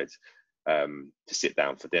inside to sit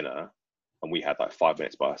down for dinner, and we had like 5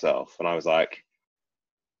 minutes by ourselves. And I was like,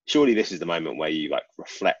 surely this is the moment where you like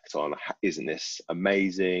reflect on, isn't this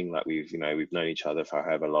amazing? Like we've known each other for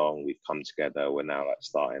however long, we've come together, we're now like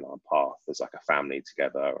starting our path as like a family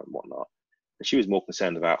together and whatnot. And she was more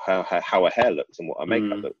concerned about how her hair looked and what her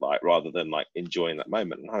makeup looked like, rather than like enjoying that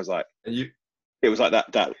moment. And I was like, it was like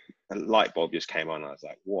that light bulb just came on. I was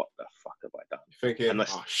like, what the fuck have I done? Thinking,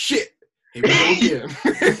 oh shit. Here we go again.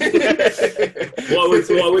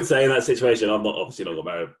 What I would say in that situation, I'm obviously not got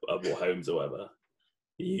married, I've bought homes or whatever.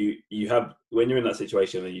 You have, when you're in that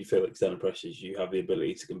situation and you feel external pressures, you have the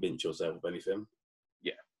ability to convince yourself of anything.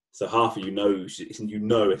 Yeah. So half of you know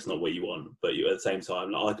it's not what you want, but you at the same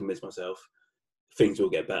time, like, I convince myself things will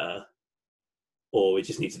get better, or we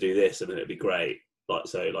just need to do this and then it'd be great. Like,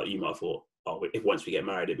 so like you might have thought, oh, if once we get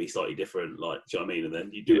married it'd be slightly different, like, do you know what I mean? And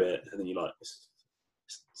then you do it and then you're like, it's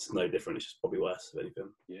no different, it's just probably worse, if anything.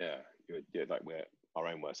 Yeah, you're like, we're our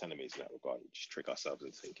own worst enemies in that regard. We just trick ourselves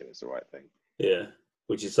into thinking it's the right thing. Yeah.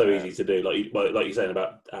 which is so easy to do. Like you're saying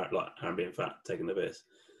about Aaron being fat, taking the piss.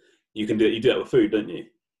 You can do it. You do that with food, don't you?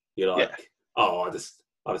 You're like, oh, I just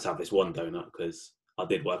have this one donut because I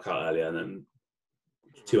did work out earlier, and then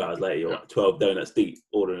 2 hours later, you're like 12 donuts deep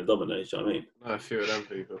ordering a Domino's. You know what I mean? No, a few of them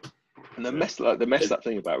people. And the messed up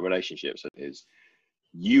thing about relationships is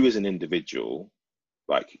you as an individual,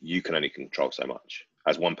 like you can only control so much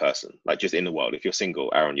as one person. Like just in the world, if you're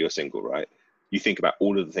single, Aaron, you're single, right? You think about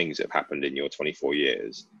all of the things that have happened in your 24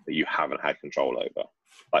 years that you haven't had control over.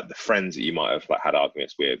 Like the friends that you might have had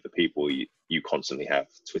arguments with, the people you constantly have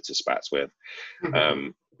Twitter spats with,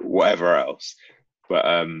 whatever else. But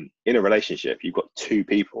in a relationship, you've got two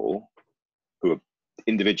people who are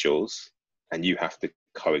individuals and you have to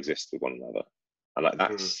coexist with one another. And like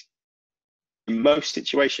that's, in most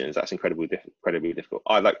situations, that's incredibly difficult.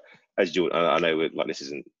 I like, as Jordan, I know like this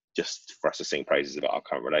isn't just for us to sing praises about our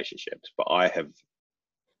current relationships, but I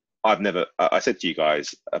said to you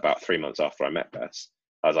guys about 3 months after I met Bess,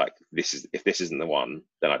 I was like, if this isn't the one,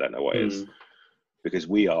 then I don't know what is. Because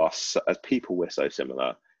we are, as people, we're so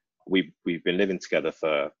similar. We've been living together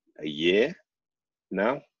for a year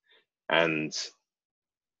now, and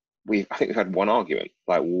I think we've had one argument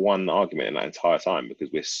in that entire time,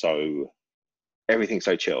 because everything's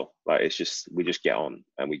so chill. Like we just get on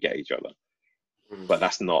and we get each other. But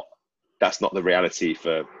that's not the reality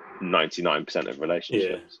for 99% of relationships.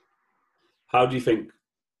 Yeah. How do you think,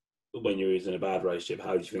 when you were in a bad relationship,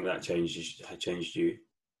 how do you think that changed you?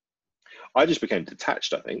 I just became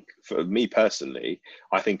detached, I think. For me personally,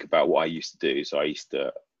 I think about what I used to do. So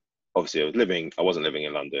obviously I wasn't living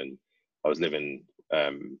in London. I was living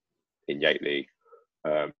in Yateley.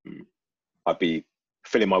 I'd be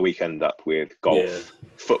filling my weekend up with golf,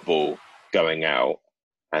 football, going out.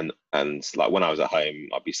 And like when I was at home,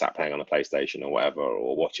 I'd be sat playing on the PlayStation or whatever,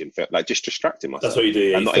 or watching film, like just distracting myself. That's what you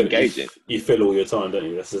do. And not engaging. You fill all your time, don't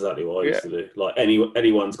you? That's exactly what I used to do. Like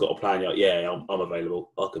anyone's got a plan. You're like, I'm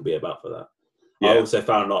available. I could be about for that. Yeah. I also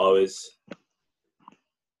found that I was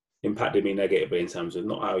impacted me negatively in terms of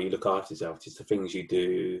not how you look after yourself, just the things you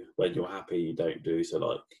do when you're happy, you don't do. So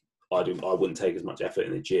like I wouldn't take as much effort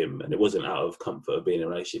in the gym, and it wasn't out of comfort of being in a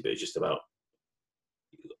relationship. It was just about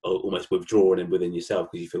almost withdrawing within yourself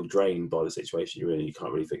because you feel drained by the situation you're in and you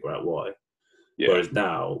can't really figure out why. Whereas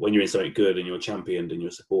now, when you're in something good and you're championed and you're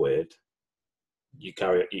supported, you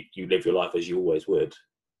live your life as you always would,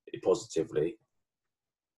 positively.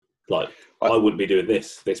 Like I wouldn't be doing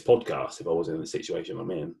this podcast if I wasn't in the situation I'm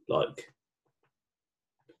in. Like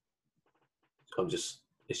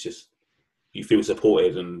it's just you feel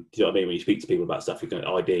supported, and do you know what I mean? When you speak to people about stuff,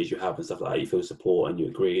 ideas you have and stuff like that, you feel support and you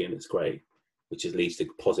agree, and it's great, which leads to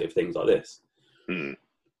positive things like this. I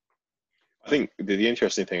think the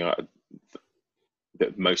interesting thing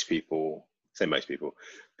that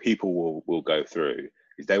people will go through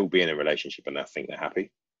is they will be in a relationship and they'll think they're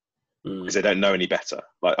happy because they don't know any better.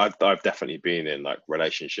 Like I've definitely been in like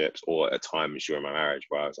relationships or at times during my marriage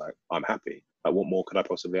where I was like, I'm happy. Like what more could I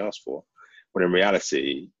possibly ask for? When in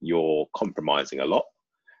reality, you're compromising a lot.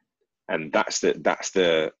 And I think that's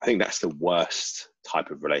the worst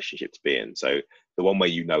type of relationship to be in. So the one where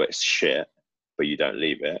you know it's shit, but you don't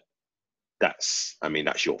leave it, that's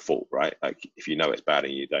your fault, right? Like if you know it's bad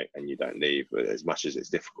and you don't leave, but as much as it's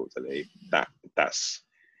difficult to leave, that's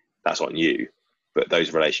on you. But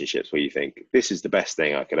those relationships where you think this is the best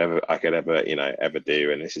thing I could ever ever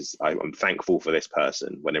do, and I'm thankful for this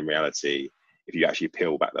person, when in reality, if you actually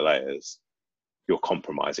peel back the layers, you're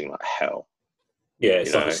compromising like hell. Yeah,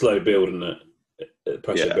 it's like a slow build, and the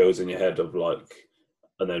pressure builds in your head of like,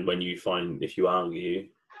 and then when you find, if you argue,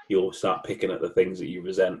 you'll start picking at the things that you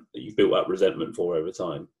resent, that you've built up resentment for over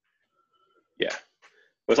time. Yeah.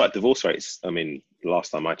 Well, it's like divorce rates. I mean, the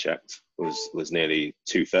last time I checked was nearly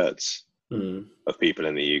 2/3 of people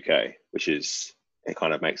in the UK, which is, it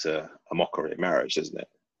kind of makes a mockery of marriage, doesn't it?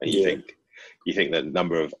 And you think the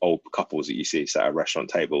number of old couples that you see sat at restaurant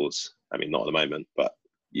tables, I mean, not at the moment, but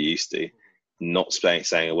you used to, not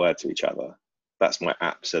saying a word to each other. That's my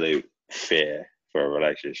absolute fear for a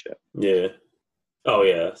relationship. Yeah. Oh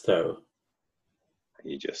yeah, that's terrible.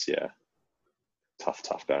 You just,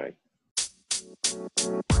 tough going.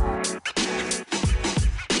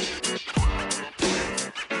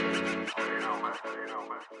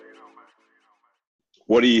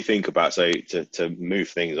 What do you think about, so to move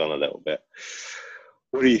things on a little bit,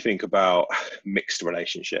 what do you think about mixed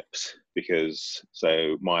relationships? Because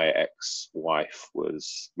so my ex-wife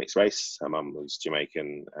was mixed race. Her mum was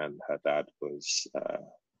Jamaican and her dad was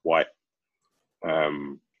white.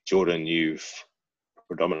 Jordan, you've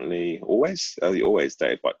predominantly always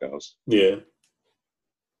dated white girls. Yeah.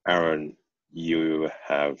 Aaron, you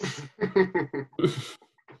have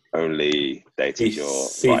only dated your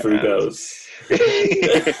see-through right hand. girls.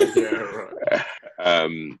 Yeah,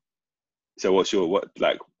 right. So what's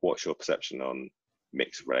your perception on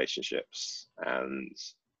mixed relationships and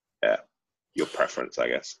your preference, I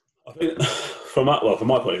guess? I think from my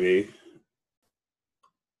point of view,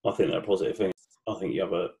 I think they're a positive thing. I think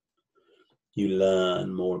you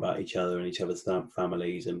learn more about each other and each other's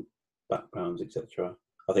families and backgrounds, etc.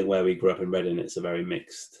 I think where we grew up in Reading, it's a very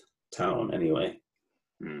mixed town anyway.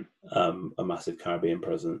 A massive Caribbean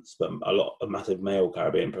presence, but a massive male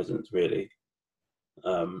Caribbean presence, really.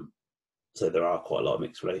 So there are quite a lot of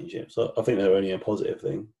mixed relationships. So I think they're only a positive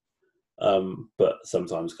thing, but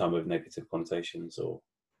sometimes come with negative connotations, or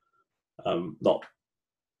not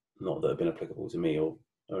that have been applicable to me or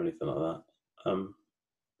anything like that.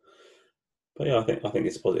 But yeah, I think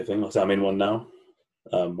it's a positive thing. Like I say, I'm in one now.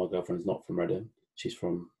 My girlfriend's not from Reading; she's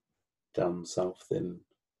from down south in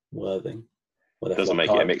Worthing. Doesn't make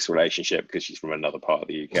it a mixed relationship because she's from another part of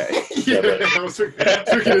the UK. I was thinking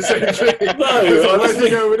the same thing. No, where do you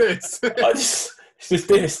go with this? It's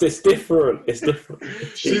different. It's different.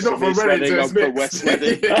 She's not from Reading, so it's I'm from West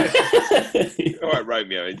Reading. Yeah. All right,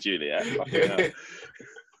 Romeo and Juliet. Fucking hell.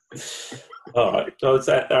 All right. So,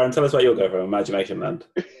 Aaron, tell us about your girlfriend, Imagination Land.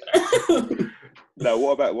 No,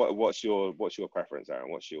 what about what's your preference, Aaron?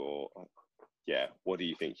 What do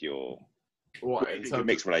you think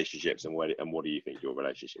mixed relationships and what do you think your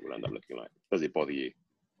relationship will end up looking like? Does it bother you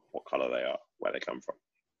what colour they are, where they come from?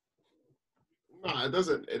 No, it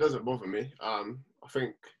doesn't bother me. I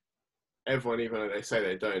think everyone, even though they say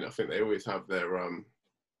they don't, I think they always have their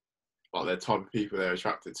their type of people they're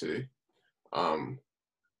attracted to.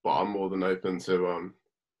 But I'm more than open to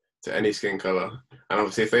any skin colour. And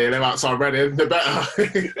obviously if they live outside Reading, they're better.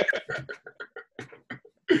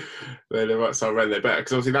 They live outside Reading, they're better.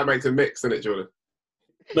 Because obviously that makes a mix, doesn't it, Jordan?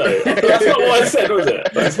 No, that's not what I said, was it?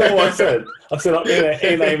 That's not what I said. I said I'm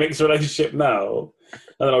in a mixed relationship now,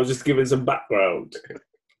 and then I was just giving some background.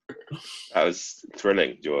 That was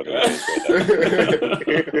thrilling, Jordan.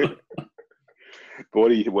 But what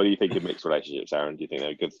do you think of mixed relationships, Aaron? Do you think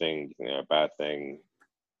they're a good thing? Do you think they're a bad thing?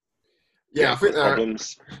 Yeah, I think they're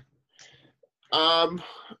problems.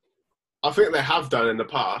 I think they have done in the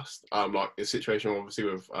past, like the situation obviously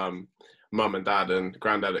with mum and dad and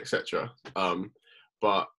granddad, etc.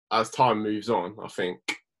 But as time moves on, I think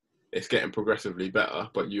it's getting progressively better.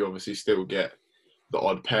 But you obviously still get the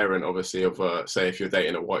odd parent, obviously, of say if you're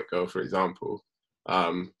dating a white girl, for example,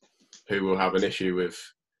 who will have an issue with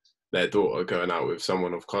their daughter going out with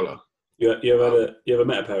someone of colour. You ever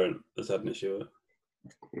met a parent that's had an issue with it?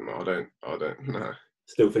 No, I don't. No.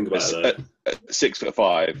 Still think about it though. At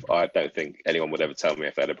 6'5", I don't think anyone would ever tell me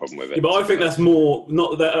if they had a problem with it. Yeah, but I think that's more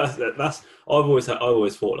not that. That's I've always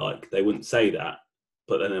thought like they wouldn't say that,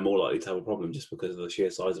 but then they're more likely to have a problem just because of the sheer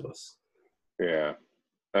size of us. Yeah.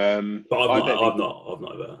 But I've not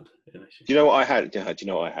ever had an issue. Do you know what I had?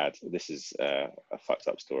 This is a fucked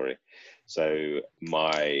up story. So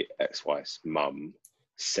my ex-wife's mum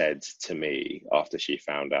said to me after she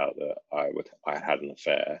found out that I had an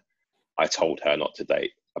affair, I told her not to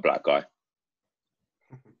date a black guy.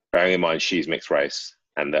 Bearing in mind she's mixed race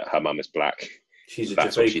and that her mum is black.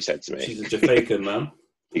 That's what she said to me. She's a Jamaican, man.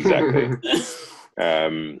 Exactly.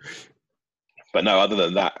 But no, other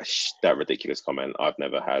than that ridiculous comment, I've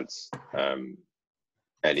never had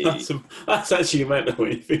any. That's actually mental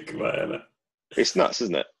when you think about it, isn't it? It's nuts,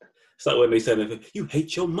 isn't it? It's like when they said, "You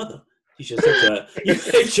hate your mother." You should have said to her, "You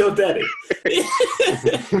hate your daddy."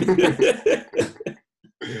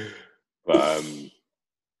 But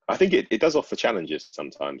I think it does offer challenges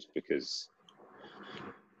sometimes because,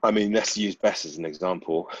 I mean, let's use Bess as an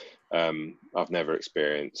example. I've never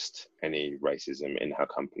experienced any racism in her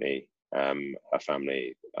company. Her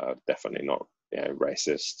family are definitely not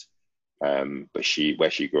racist. But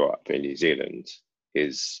where she grew up in New Zealand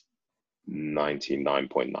is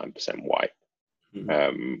 99.9% white.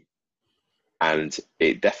 Mm-hmm. And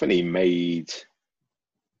it definitely made,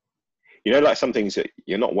 like some things that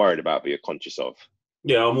you're not worried about, but you're conscious of.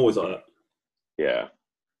 Yeah, I'm always like that. Yeah.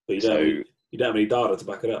 But you don't have any data to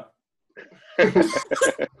back it up.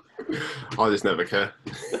 I just never care.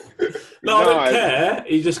 No, I don't care.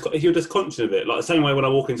 You're just conscious of it. Like the same way when I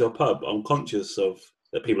walk into a pub, I'm conscious of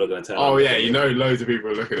that people are going to tell. Oh yeah, loads of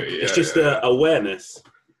people are looking at you. It's just awareness.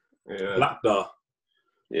 Yeah. Black dar.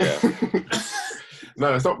 Yeah.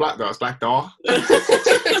 No, it's not black dar. It's black dar.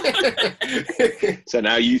 So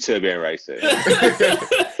now you two are being racist.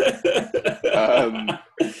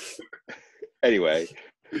 Anyway,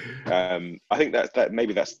 I think that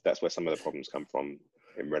maybe that's where some of the problems come from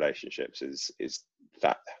in relationships is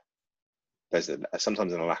that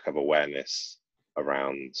sometimes a lack of awareness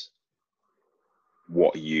around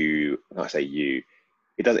what I say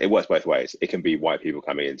it works both ways. It can be white people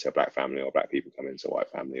coming into a black family, or black people coming into a white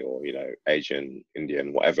family, or Asian,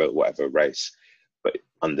 Indian, whatever race, but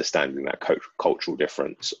understanding that cultural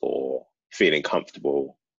difference, or feeling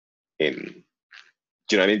comfortable in,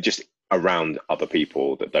 do you know what I mean, just around other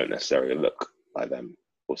people that don't necessarily look like them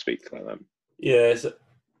or speak like them. Yeah,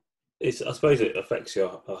 it's I suppose it affects your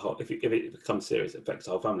whole, if it becomes serious, it affects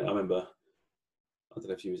the whole family. I remember, I don't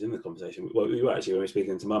know if you was in the conversation. Well, we were actually, when we were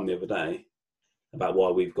speaking to Mum the other day about why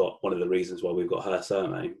we've got, one of the reasons why we've got her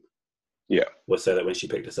surname. Yeah. Was so that when she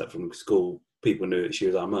picked us up from school, people knew that she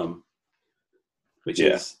was our mum. Which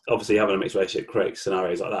Yeah. is obviously, having a mixed relationship creates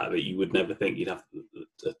scenarios like that you would never think you'd have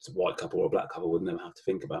a white couple or a black couple would never have to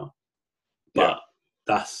think about. But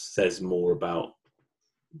that says more about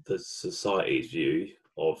the society's view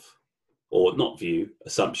of, or not view,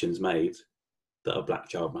 assumptions made that a black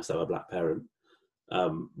child must have a black parent,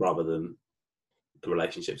 rather than the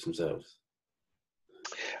relationships themselves.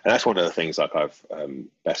 And that's one of the things, like, I've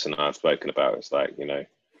Bess and I have spoken about, is like,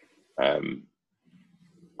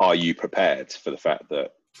 are you prepared for the fact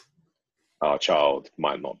that our child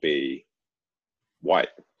might not be white?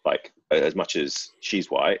 Like, as much as she's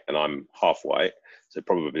white and I'm half white, so the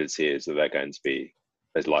probability is that they're going to be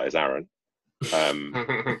as light as Aaron.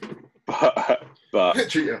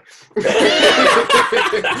 But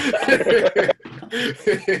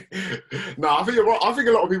no, I think you're right. I think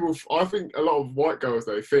a lot of white girls,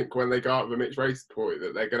 though, think when they go out with a mixed race boy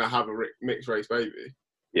that they're going to have a mixed race baby.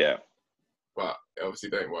 Yeah. But it obviously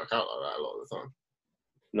don't work out like that a lot of the time.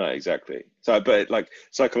 No, exactly. So, but like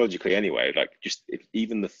psychologically anyway, like, just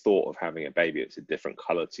even the thought of having a baby that's a different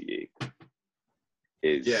color to you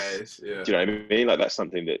is, do you know what I mean? Like, that's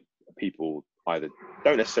something that people either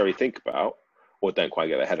don't necessarily think about or don't quite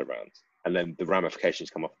get their head around. And then the ramifications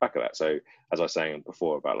come off the back of that. So, as I was saying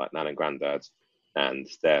before about like Nan and Grandad and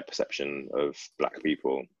their perception of black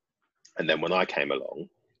people, and then when I came along,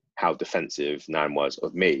 how defensive Nan was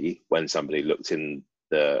of me when somebody looked in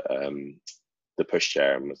the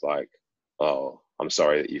pushchair and was like, "Oh, I'm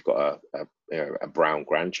sorry that you've got a brown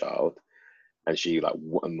grandchild," and she like,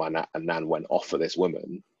 and Nan went off for this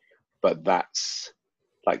woman, but that's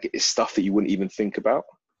like, it's stuff that you wouldn't even think about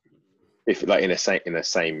if, like, in a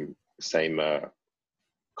same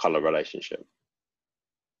color relationship.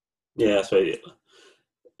 Yeah, so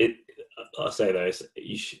I say though,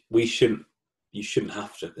 you shouldn't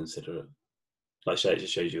have to consider it. Like, it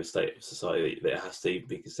just shows you a state of society that it has to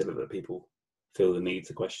be considered, that people feel the need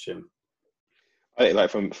to question. I think,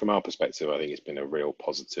 like, from our perspective, I think it's been a real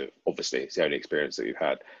positive. Obviously, it's the only experience that we've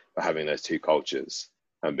had, but having those two cultures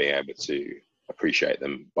and being able to appreciate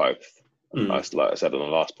them both. Like I said on the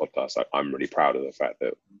last podcast, like, I'm really proud of the fact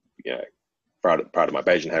that, proud of my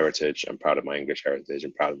Bayesian heritage, I'm proud of my English heritage,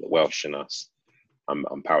 I'm proud of the Welsh in us.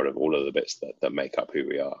 I'm proud of all of the bits that make up who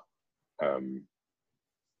we are.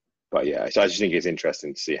 But yeah, so I just think it's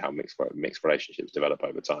interesting to see how mixed relationships develop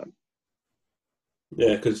over time.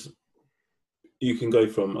 Yeah, because you can go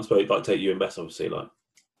from, I suppose, like, take you and Bess, obviously, like,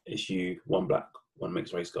 it's you, one black, one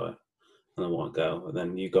mixed race guy, and a white girl, and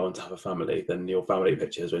then you go on to have a family. Then your family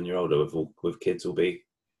pictures when you're older with kids will be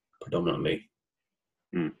predominantly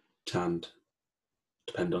tanned,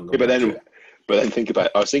 depend on. Yeah, but then think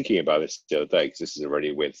about. I was thinking about this the other day because this is a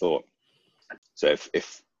really weird thought. So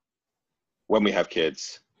if when we have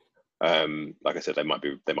kids, like I said, they might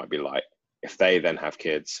be light. If they then have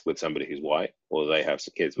kids with somebody who's white, or they have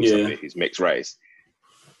some kids with somebody who's mixed race,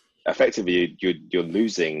 effectively you're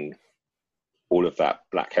losing all of that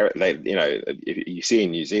black hair. If you see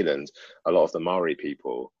in New Zealand, a lot of the Maori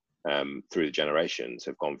people through the generations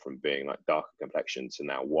have gone from being like darker complexion to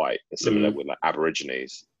now white. And similar with like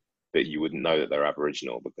Aborigines, that you wouldn't know that they're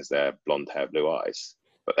Aboriginal because they're blonde hair, blue eyes,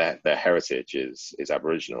 but their heritage is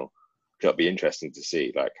Aboriginal. It'll be interesting to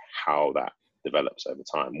see like how that develops over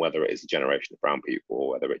time, whether it is a generation of brown people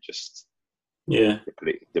or whether it just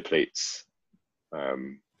depletes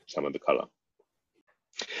some of the color.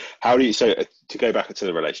 How do you, so to go back to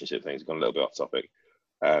the relationship things, gone a little bit off topic.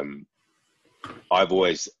 The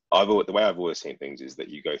way I've always seen things is that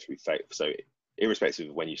you go through so irrespective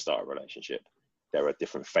of when you start a relationship, there are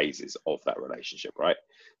different phases of that relationship, right?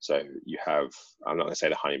 So you have, I'm not going to say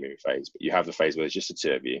the honeymoon phase, but you have the phase where it's just the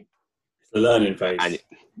two of you. The learning phase.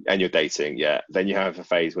 And you're dating, yeah. Then you have a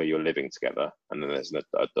phase where you're living together, and then there's an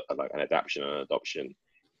adaptation and adoption.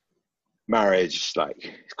 Marriage, like,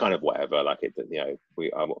 it's kind of whatever. Like, I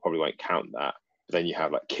probably won't count that. But then you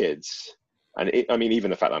have like kids, and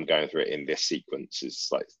even the fact that I'm going through it in this sequence is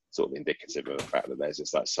like sort of indicative of the fact that there's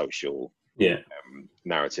this like social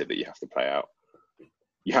narrative that you have to play out.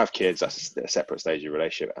 You have kids, that's a separate stage of your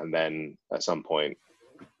relationship, and then at some point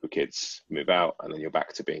the kids move out, and then you're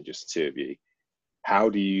back to being just the two of you. How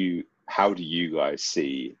do you guys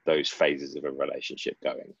see those phases of a relationship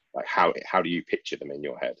going? Like how do you picture them in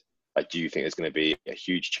your head? Like, do you think there's going to be a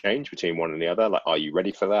huge change between one and the other? Like, are you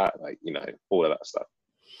ready for that? Like, you know, all of that stuff.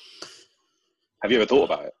 Have you ever thought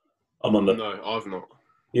about it? No, I've not.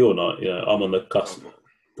 You're not. Yeah, I'm on the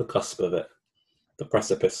cusp of it, the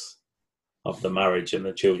precipice of the marriage and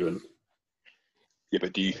the children. Yeah,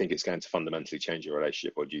 but do you think it's going to fundamentally change your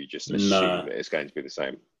relationship, or do you just assume that it's going to be the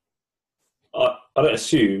same? I don't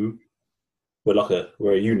assume.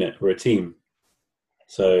 We're a unit, we're a team.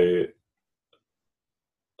 So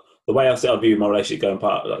the way I view my relationship going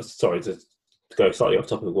part, sorry to go slightly off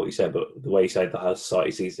topic of what you said, but the way you said that how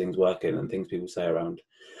society sees things working and things people say around,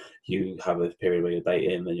 you have a period where you're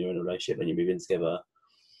dating, then you're in a relationship, then you move in together.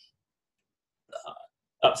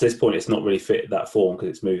 Up to this point, it's not really fit that form because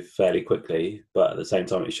it's moved fairly quickly. But at the same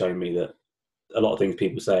time, it's shown me that a lot of things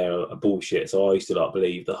people say are bullshit. So I used to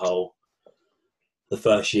believe the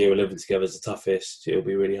first year of living together is the toughest. It'll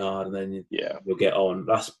be really hard, and then you'll get on.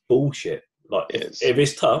 That's bullshit. Like if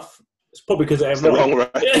it's tough, it's probably because it's the wrong.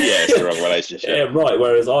 It's the wrong relationship. Yeah, right.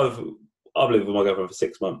 Whereas I've lived with my girlfriend for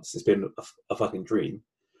 6 months. It's been a fucking dream.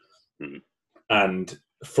 And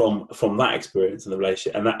from that experience in the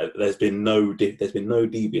relationship, and that there's been no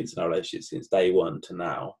deviance in our relationship since day one to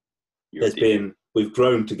now. We've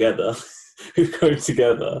grown together,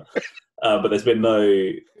 but there's been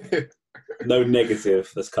no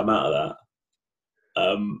negative that's come out of that.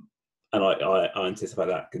 And I anticipate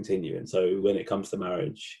that continuing. So when it comes to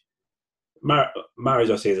marriage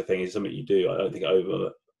I see as a thing is something you do. I don't think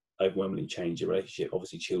it overwhelmingly change your relationship.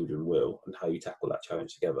 Obviously children will, and how you tackle that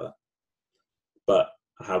challenge together. But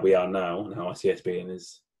how we are now and how I see us being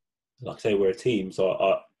is, like I say, we're a team. So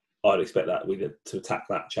I'd expect that to attack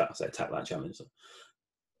that challenge. So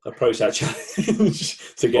approach that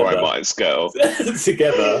challenge together. All right, Martin's girl.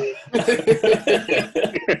 Together.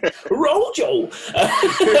 Roll, Joel.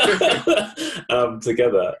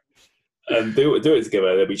 Together. And do it together.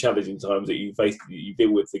 There'll be challenging times that you face, you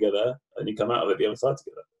deal with together, and you come out of it the other side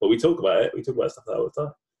together. But we talk about it. We talk about stuff all the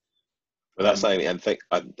time. But that's saying, and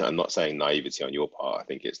I'm not saying naivety on your part. I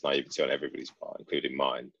think it's naivety on everybody's part, including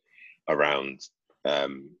mine, around,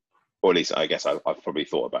 or at least I guess I've probably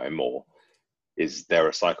thought about it more. Is there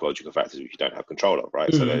are psychological factors which you don't have control of,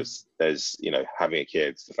 right? So there's having a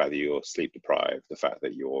kid, the fact that you're sleep deprived, the fact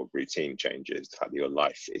that your routine changes, the fact that your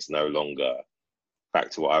life is no longer. Back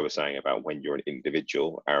to what I was saying about when you're an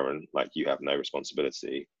individual, Aaron, like you have no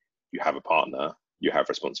responsibility, you have a partner, you have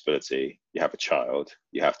responsibility, you have a child,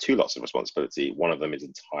 you have two lots of responsibility. One of them is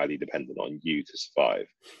entirely dependent on you to survive.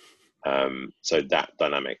 So that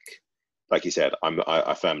dynamic, like you said,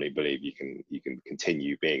 I firmly believe you can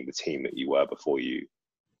continue being the team that you were before you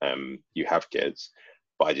have kids.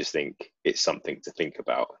 But I just think it's something to think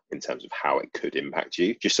about in terms of how it could impact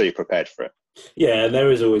you, just so you're prepared for it. Yeah, and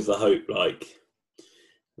there is always the hope, like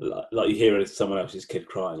you hear someone else's kid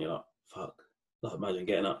crying, you're like, fuck. Like, imagine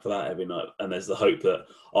getting up for that every night. And there's the hope that,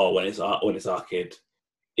 when it's our kid,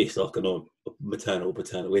 it's like a maternal,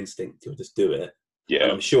 paternal instinct. You'll just do it. Yeah.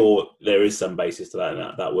 And I'm sure there is some basis to that,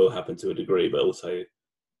 and that will happen to a degree. But also,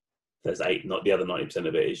 there's not the other 90%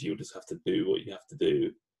 of it is you'll just have to do what you have to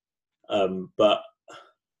do. But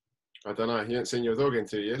I don't know. You haven't seen your dog in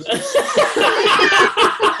 2 years.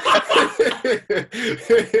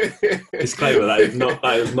 Disclaimer: that is not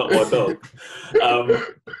my dog.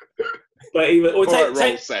 But even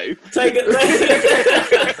take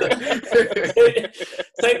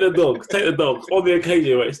the dog on the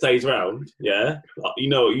occasion where it stays round. Yeah, like, you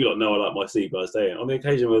don't know I like my seagull staying. On the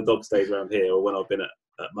occasion when the dog stays around here, or when I've been at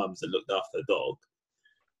mum's and looked after the dog,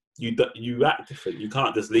 you act different. You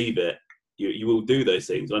can't just leave it. You will do those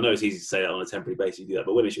things. I know it's easy to say that on a temporary basis, you do that,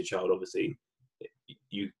 but when it's your child, obviously,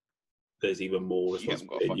 there's even more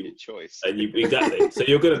responsibility. You haven't got a fucking choice. Exactly. So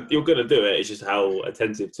you're gonna do it. It's just how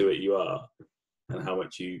attentive to it you are, and how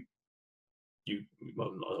much you well,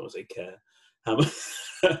 I don't want to say care,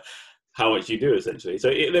 how much you do essentially. So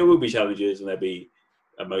there will be challenges, and there'll be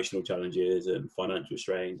emotional challenges and financial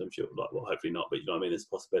strains. I'm sure, hopefully not, but you know what I mean. There's a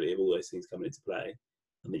possibility of all those things coming into play,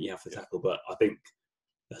 and that you have to tackle. But I think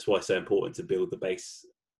that's why it's so important to build the base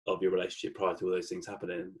of your relationship prior to all those things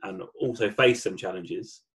happening, and also face some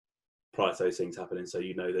challenges prior to those things happening, so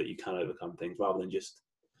you know that you can overcome things rather than just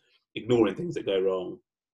ignoring things that go wrong,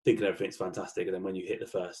 thinking everything's fantastic, and then when you hit the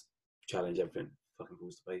first challenge, everything fucking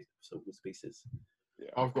falls to pieces. Yeah,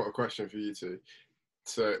 I've got a question for you two.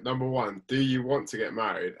 So, number one, do you want to get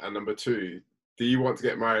married? And number two, do you want to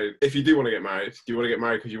get married? If you do want to get married, do you want to get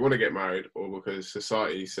married because you want to get married, or because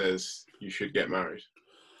society says you should get married?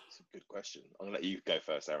 That's a good question. I'm gonna let you go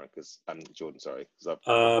first, Aaron, and Jordan, sorry, because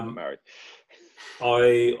I'm married.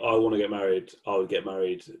 I want to get married. I would get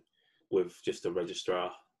married with just a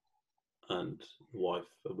registrar and wife,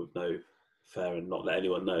 with no affair, and not let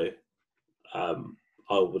anyone know.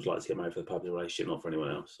 I would like to get married for the purpose of a relationship, not for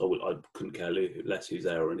anyone else. I couldn't care less who's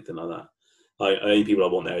there or anything like that. Only people I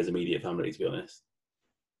want there is immediate family, to be honest.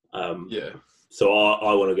 Yeah. So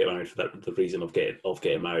I want to get married for the reason of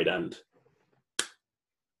getting married and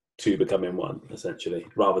to becoming one, essentially.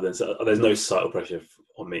 Rather than there's no societal pressure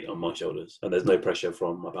on my shoulders, and there's no pressure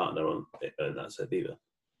from my partner on that side either.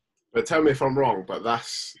 But tell me if I'm wrong. But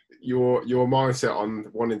that's your mindset on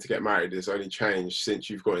wanting to get married has only changed since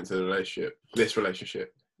you've got into this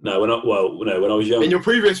relationship. No, when I was young. In your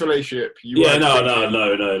previous relationship, no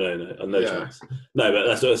chance. No, but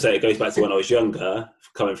that's what I say. It goes back to when I was younger,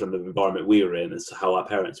 coming from the environment we were in, and how our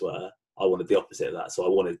parents were. I wanted the opposite of that, so I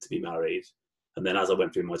wanted to be married. And then as I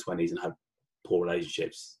went through my 20s and had poor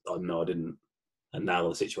relationships, I didn't. And now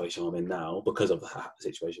the situation I'm in now, because of the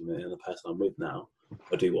situation and the person I'm with now,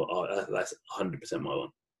 I do that's 100% my one.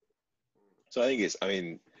 So I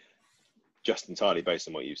think just entirely based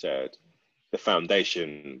on what you said, the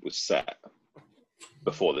foundation was set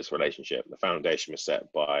before this relationship. The foundation was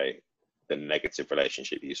set by the negative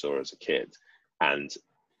relationship you saw as a kid. And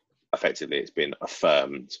effectively it's been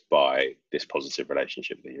affirmed by this positive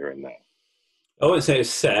relationship that you're in now. I wouldn't say it's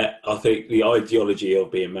set. I think the ideology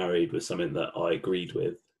of being married was something that I agreed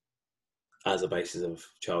with as a basis of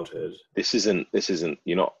childhood. This isn't,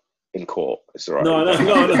 you're not in court. It's all right. No, because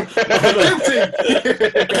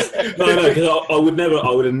I would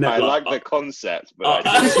have never. I like the concept, but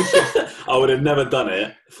I would have never done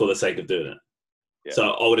it for the sake of doing it. Yeah. So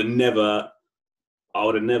I would have never,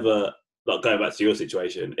 like, going back to your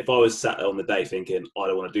situation, if I was sat on the day thinking, I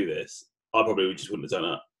don't want to do this, I probably just wouldn't have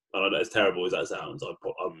done it. And I know, as terrible as that sounds, I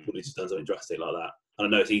would have just done something drastic like that. And I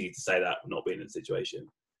know it's easy to say that, not being in the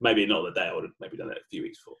situation. Maybe not on the day, I would have maybe done it a few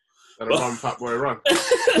weeks before. And run, fat boy, run. But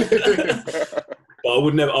I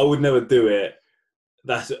would never do it.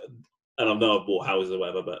 And I know I've bought houses or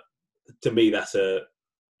whatever, but to me, I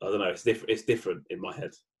don't know, it's different. It's different in my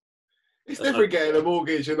head. It's different getting a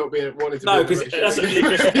mortgage and not being wanting to. No, because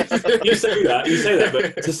you say that,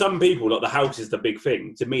 but to some people, like, the house is the big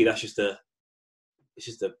thing. To me, it's just a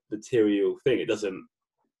material thing. It doesn't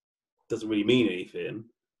really mean anything.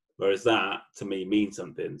 Whereas that, to me, means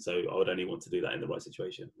something. So I would only want to do that in the right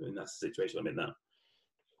situation. I mean, that's the situation I'm in now.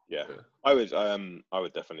 Yeah, I would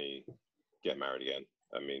definitely get married again.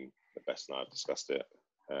 I mean, the best and I've discussed it.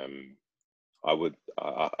 I would,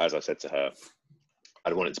 as I said to her,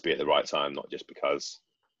 I'd want it to be at the right time, not just because.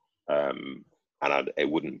 It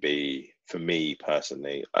wouldn't be, for me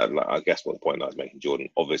personally, I guess what the point I was making, Jordan,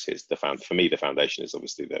 obviously it's for me, the foundation is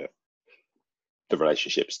obviously the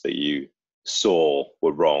relationships that you saw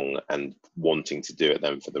were wrong and wanting to do it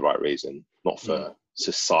then for the right reason, not for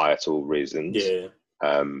societal reasons. Yeah.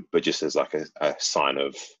 But just as like a sign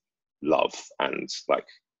of love and like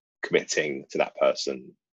committing to that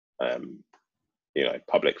person,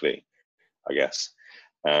 publicly, I guess.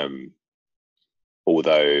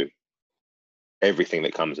 Although everything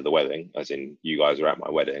that comes at the wedding, as in you guys are at my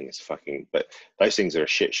wedding, but those things are a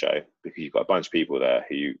shit show because you've got a bunch of people there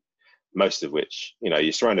most of which,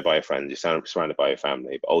 you're surrounded by your friends, you're surrounded by your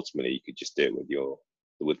family, but ultimately you could just do it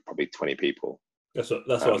with probably 20 people. That's what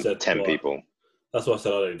I said. 10 people. That's why I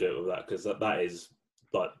said I don't do it with that, because that is,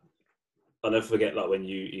 like, I'll never forget, like, when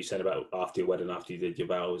you said about after your wedding, after you did your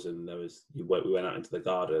vows, and we went out into the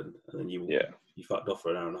garden, and then you fucked off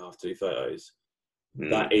for an hour and a half to do photos.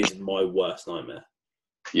 That is my worst nightmare.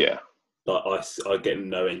 Yeah. Like, I get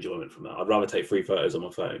no enjoyment from that. I'd rather take 3 photos on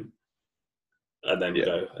my phone and then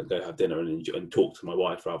go have dinner and talk to my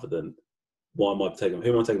wife, rather than who am I taking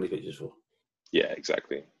these pictures for? Yeah,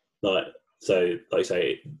 exactly. Like, so, like I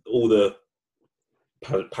say, all the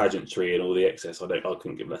pageantry and all the excess, I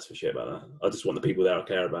couldn't give less of a shit about that. I just want the people there I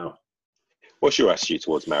care about. What's your attitude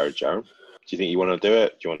towards marriage, Aaron? Do you think you want to do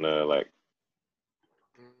it? Do you want to, like...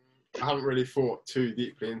 I haven't really thought too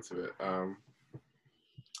deeply into it.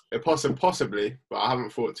 Possibly, but I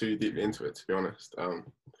haven't thought too deeply into it, to be honest.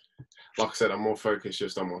 Like I said, I'm more focused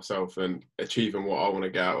just on myself and achieving what I want to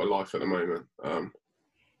get out of life at the moment.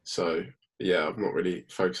 So yeah, I've not really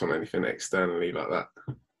focused on anything externally like that.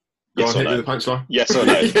 Go on, hit me the punchline. Yes or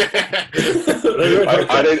no?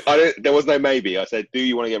 I didn't. There was no maybe. I said, do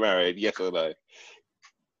you want to get married? Yes or no?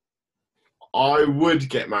 I would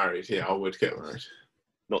get married. Yeah, I would get married.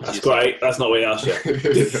 That's great. That's not what he asked you.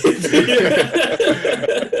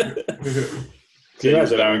 Can you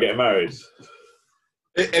imagine Aaron getting married?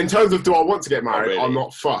 In terms of do I want to get married, really. I'm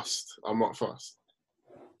not fussed. Yeah,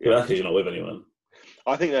 that's because you're not with anyone.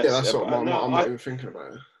 I think that's. Yeah, that's what I'm no, not even thinking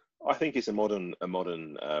about it. I think it's a modern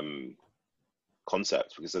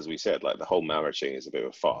concept because, as we said, like the whole marriage thing is a bit of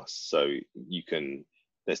a farce. So you can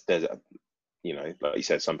there's a, you know, like you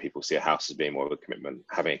said, some people see a house as being more of a commitment.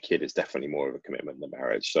 Having a kid is definitely more of a commitment than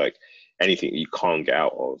marriage. So, like anything you can't get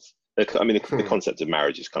out of. I mean, the concept of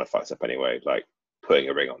marriage is kind of fucked up anyway. Like putting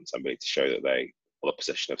a ring on somebody to show that they are the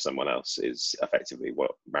possession of someone else is effectively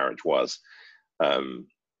what marriage was. And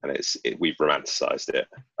we've romanticized it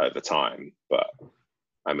over time. But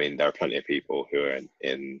I mean, there are plenty of people who are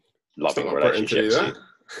in loving relationships.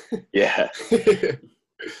 Yeah.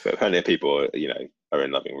 But plenty of people, you know, are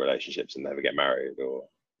in loving relationships and never get married or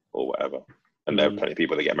whatever. And there are plenty of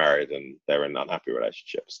people that get married and they're in unhappy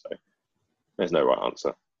relationships. So there's no right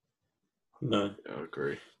answer. No. Yeah, I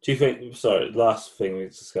agree. Do you think, sorry, last thing we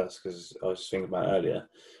discussed, because I was just thinking about it earlier,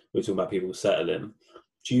 we were talking about people settling.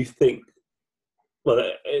 Do you think,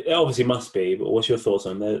 well, it obviously must be, but what's your thoughts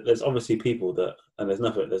on there's obviously people that, and there's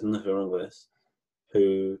nothing wrong with this,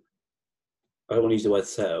 who, I don't want to use the word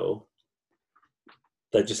settle,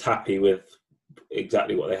 they're just happy with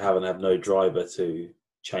exactly what they have and have no driver to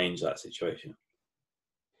change that situation.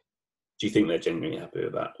 Do you think they're genuinely happy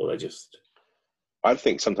with that, or they're just... I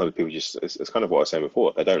think sometimes people just, it's kind of what I was saying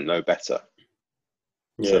before, they don't know better.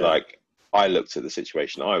 Yeah. So like, I looked at the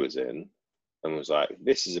situation I was in and was like,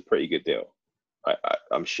 this is a pretty good deal.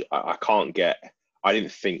 I'm sure I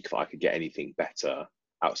didn't think that I could get anything better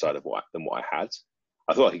outside of than what I had.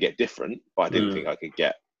 I thought I could get different, but I didn't think I could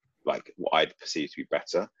get like what I'd perceived to be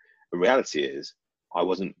better. The reality is I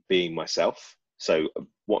wasn't being myself. So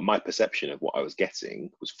what my perception of what I was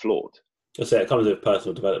getting was flawed. I say it comes with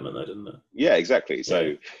personal development though, doesn't it? Yeah, exactly.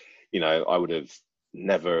 So, you know, I would have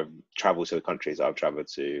never traveled to the countries I've traveled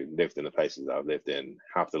to, lived in the places that I've lived in,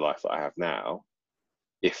 have the life that I have now,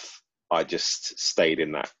 if I just stayed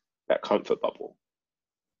in that comfort bubble.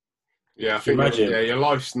 Yeah, I think your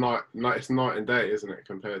life's it's night and day, isn't it,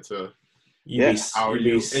 compared to how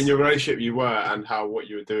in your relationship you were and what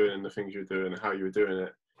you were doing and the things you were doing and how you were doing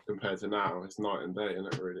it compared to now. It's night and day,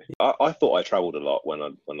 isn't it, really? I thought I travelled a lot when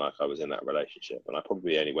I was in that relationship, and I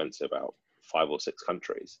probably only went to about 5 or 6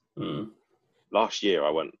 countries. Last year I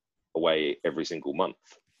went away every single month.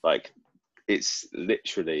 Like, it's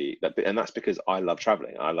literally, and that's because I love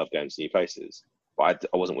travelling. I love going to new places, but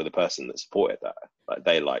I wasn't with a person that supported that. Like,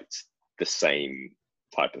 they liked the same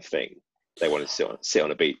type of thing. They wanted to sit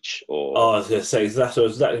on a beach or... Oh, I was going to say, that's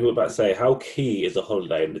exactly what I was about to say. How key is a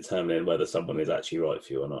holiday in determining whether someone is actually right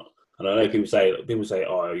for you or not? And I know people say,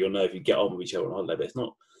 oh, you'll know if you get on with each other on holiday, but it's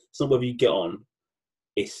not whether you get on,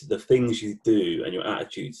 it's the things you do and your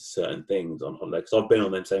attitude to certain things on holiday. Because I've been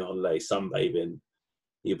on them same holidays, sunbathing,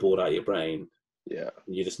 you're bored out of your brain. Yeah.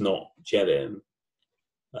 You're just not gelling.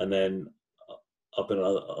 And then I've been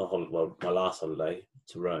on my last holiday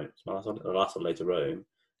to Rome. My last holiday to Rome.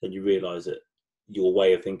 Then you realise that your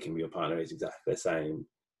way of thinking with your partner is exactly the same,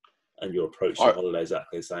 and your approach to holiday is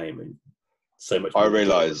exactly the same, and so much. I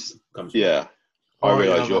realise, I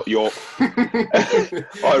realise your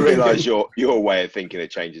I realise your way of thinking had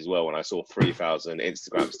changed as well when I saw 3,000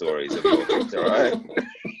 Instagram stories of your picture. Right?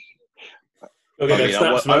 Okay,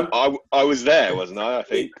 I was there, wasn't I? I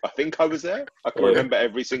think I was there. I can remember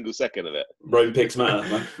every single second of it. Rome pics matter,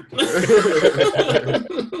 man.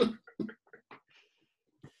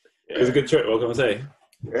 It was a good trip, what can I say?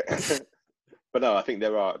 But no, I think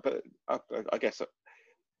there are. But I guess, do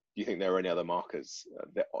you think there are any other markers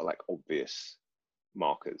that are like obvious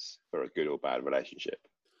markers for a good or bad relationship?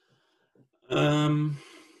 I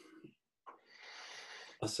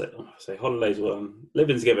say holidays one.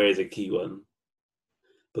 Living together is a key one,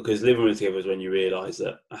 because living together is when you realise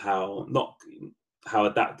that how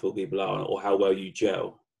adaptable people are or how well you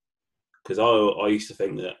gel. Because I used to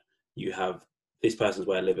think that you have this person's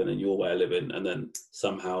way of living and your way of living, and then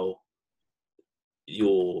somehow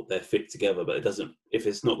they're fit together, but it doesn't. If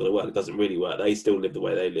it's not going to work, it doesn't really work. They still live the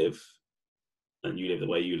way they live, and you live the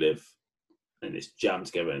way you live, and it's jammed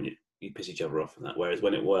together, and you piss each other off and that. Whereas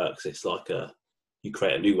when it works, it's like you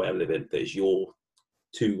create a new way of living that is your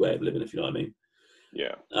two way of living, if you know what I mean.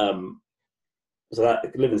 Yeah. So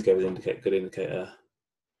that living together is a good indicator.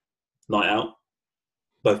 Night out,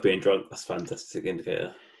 both being drunk, that's a fantastic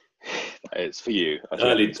indicator. It's for you, I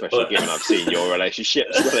think, especially given I've seen your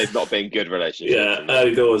relationships where they've not been good relationships. Yeah,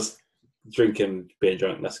 early doors, drinking, being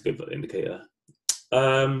drunk, that's a good indicator.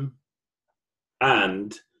 And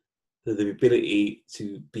the ability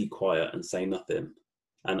to be quiet and say nothing,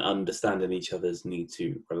 and understanding each other's need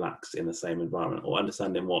to relax in the same environment, or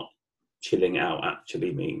understanding what chilling out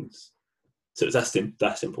actually means. So that's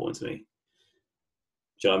important to me.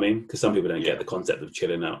 Do you know what I mean? Because some people don't get the concept of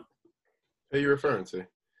chilling out. Who are you referring to?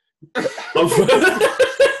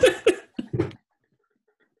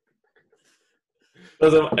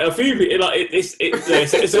 There's a few like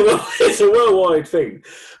it's a worldwide thing,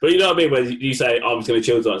 but you know what I mean. When you say I'm just going to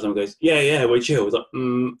chill tonight, someone goes, "Yeah, we're chill." It's like,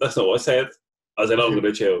 that's not what I said. I said I'm going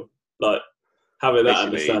to chill. Like having that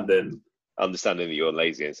understanding that you're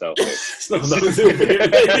lazy and selfish. It's not nothing to do with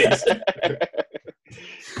it.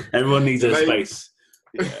 Everyone needs a space.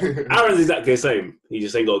 Yeah. Aaron's exactly the same. He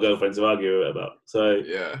just ain't got a girlfriend to argue about. So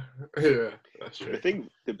yeah, that's true.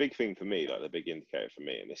 The big thing for me, like the big indicator for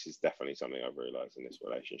me, and this is definitely something I've realised in this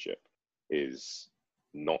relationship, is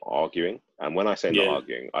not arguing. And when I say not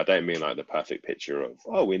arguing, I don't mean like the perfect picture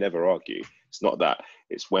of we never argue. It's not that.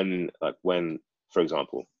 It's when, for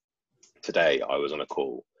example, today I was on a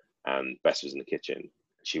call and Bess was in the kitchen.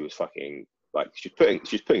 She was fucking she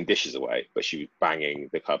was putting dishes away, but she was banging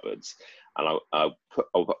the cupboards. And I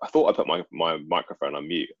thought I put my microphone on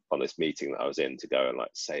mute on this meeting that I was in to go and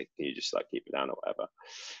say, can you just keep it down or whatever?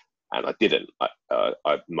 And I didn't.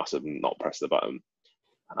 I must have not pressed the button.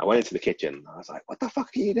 And I went into the kitchen. And I was like, what the fuck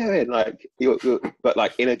are you doing?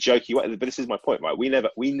 But in a jokey way. But this is my point, right? We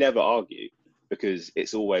never argue because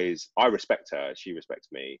it's always, I respect her, she respects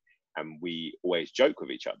me. And we always joke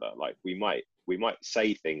with each other. Like we might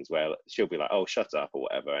say things where she'll be like, "Oh, shut up" or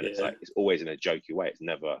whatever, and it's always in a jokey way. It's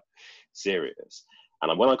never serious.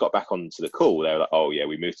 And when I got back onto the call, they were like, "Oh yeah,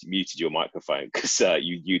 we muted your microphone because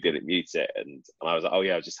you didn't mute it." And I was like, "Oh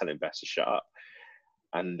yeah, I was just telling Bess to shut up."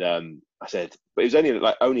 And I said, but it was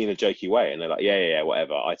only in a jokey way. And they're like, "Yeah,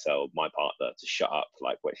 whatever." I tell my partner to shut up,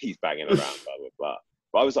 when he's banging around, blah blah blah.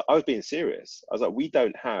 But I was being serious. I was like, we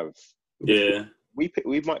don't have. Yeah. We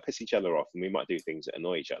might piss each other off and we might do things that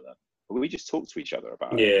annoy each other, but we just talk to each other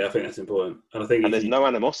about it. Yeah, I think that's important. And there's no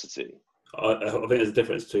animosity. I think there's a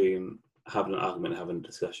difference between having an argument and having a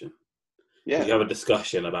discussion. Yeah. If you have a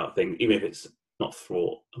discussion about things, even if it's not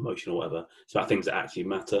fraught, emotional, whatever, it's about things that actually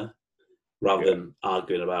matter, rather than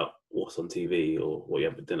arguing about what's on TV or what you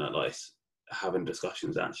have for dinner. Having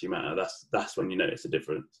discussions that actually matter. That's when you notice the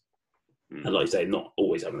difference. And like you say, not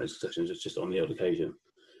always having those discussions, it's just on the odd occasion.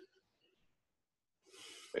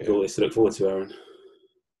 All this to look forward to, Aaron.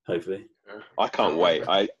 Hopefully. I can't wait.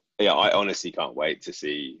 I honestly can't wait to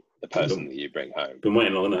see the person that you bring home. Been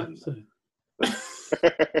waiting long enough. So.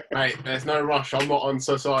 Mate, there's no rush. I'm not on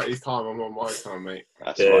society's time. I'm on my time, mate.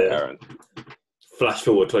 That's right, Aaron. Flash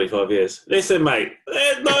forward 25 years. Listen, mate,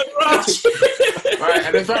 there's no rush. Right,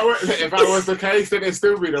 and if that was the case, then it'd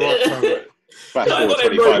still be the right time, mate. Flash forward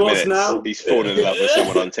 25 minutes. Now. He's fallen in love with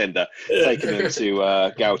someone on Tinder, taking them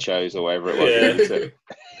to Gauchos or whatever it was.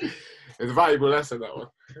 It's a valuable lesson, that one.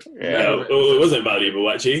 Yeah, it wasn't valuable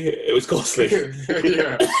actually. It was costly.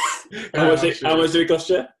 Yeah. How much did it cost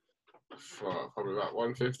you? Probably about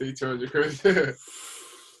 150, 200 quid.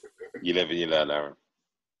 You live and you learn, Aaron.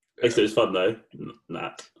 Yeah. It was fun though.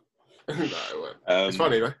 Nah. No, it wasn't. It's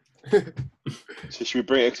funny though. So should we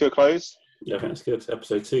bring it to a close? Yeah, I think that's good.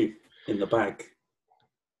 Episode 2 in the bag.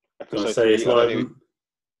 Episode say it's live.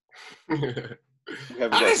 And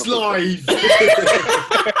it's live!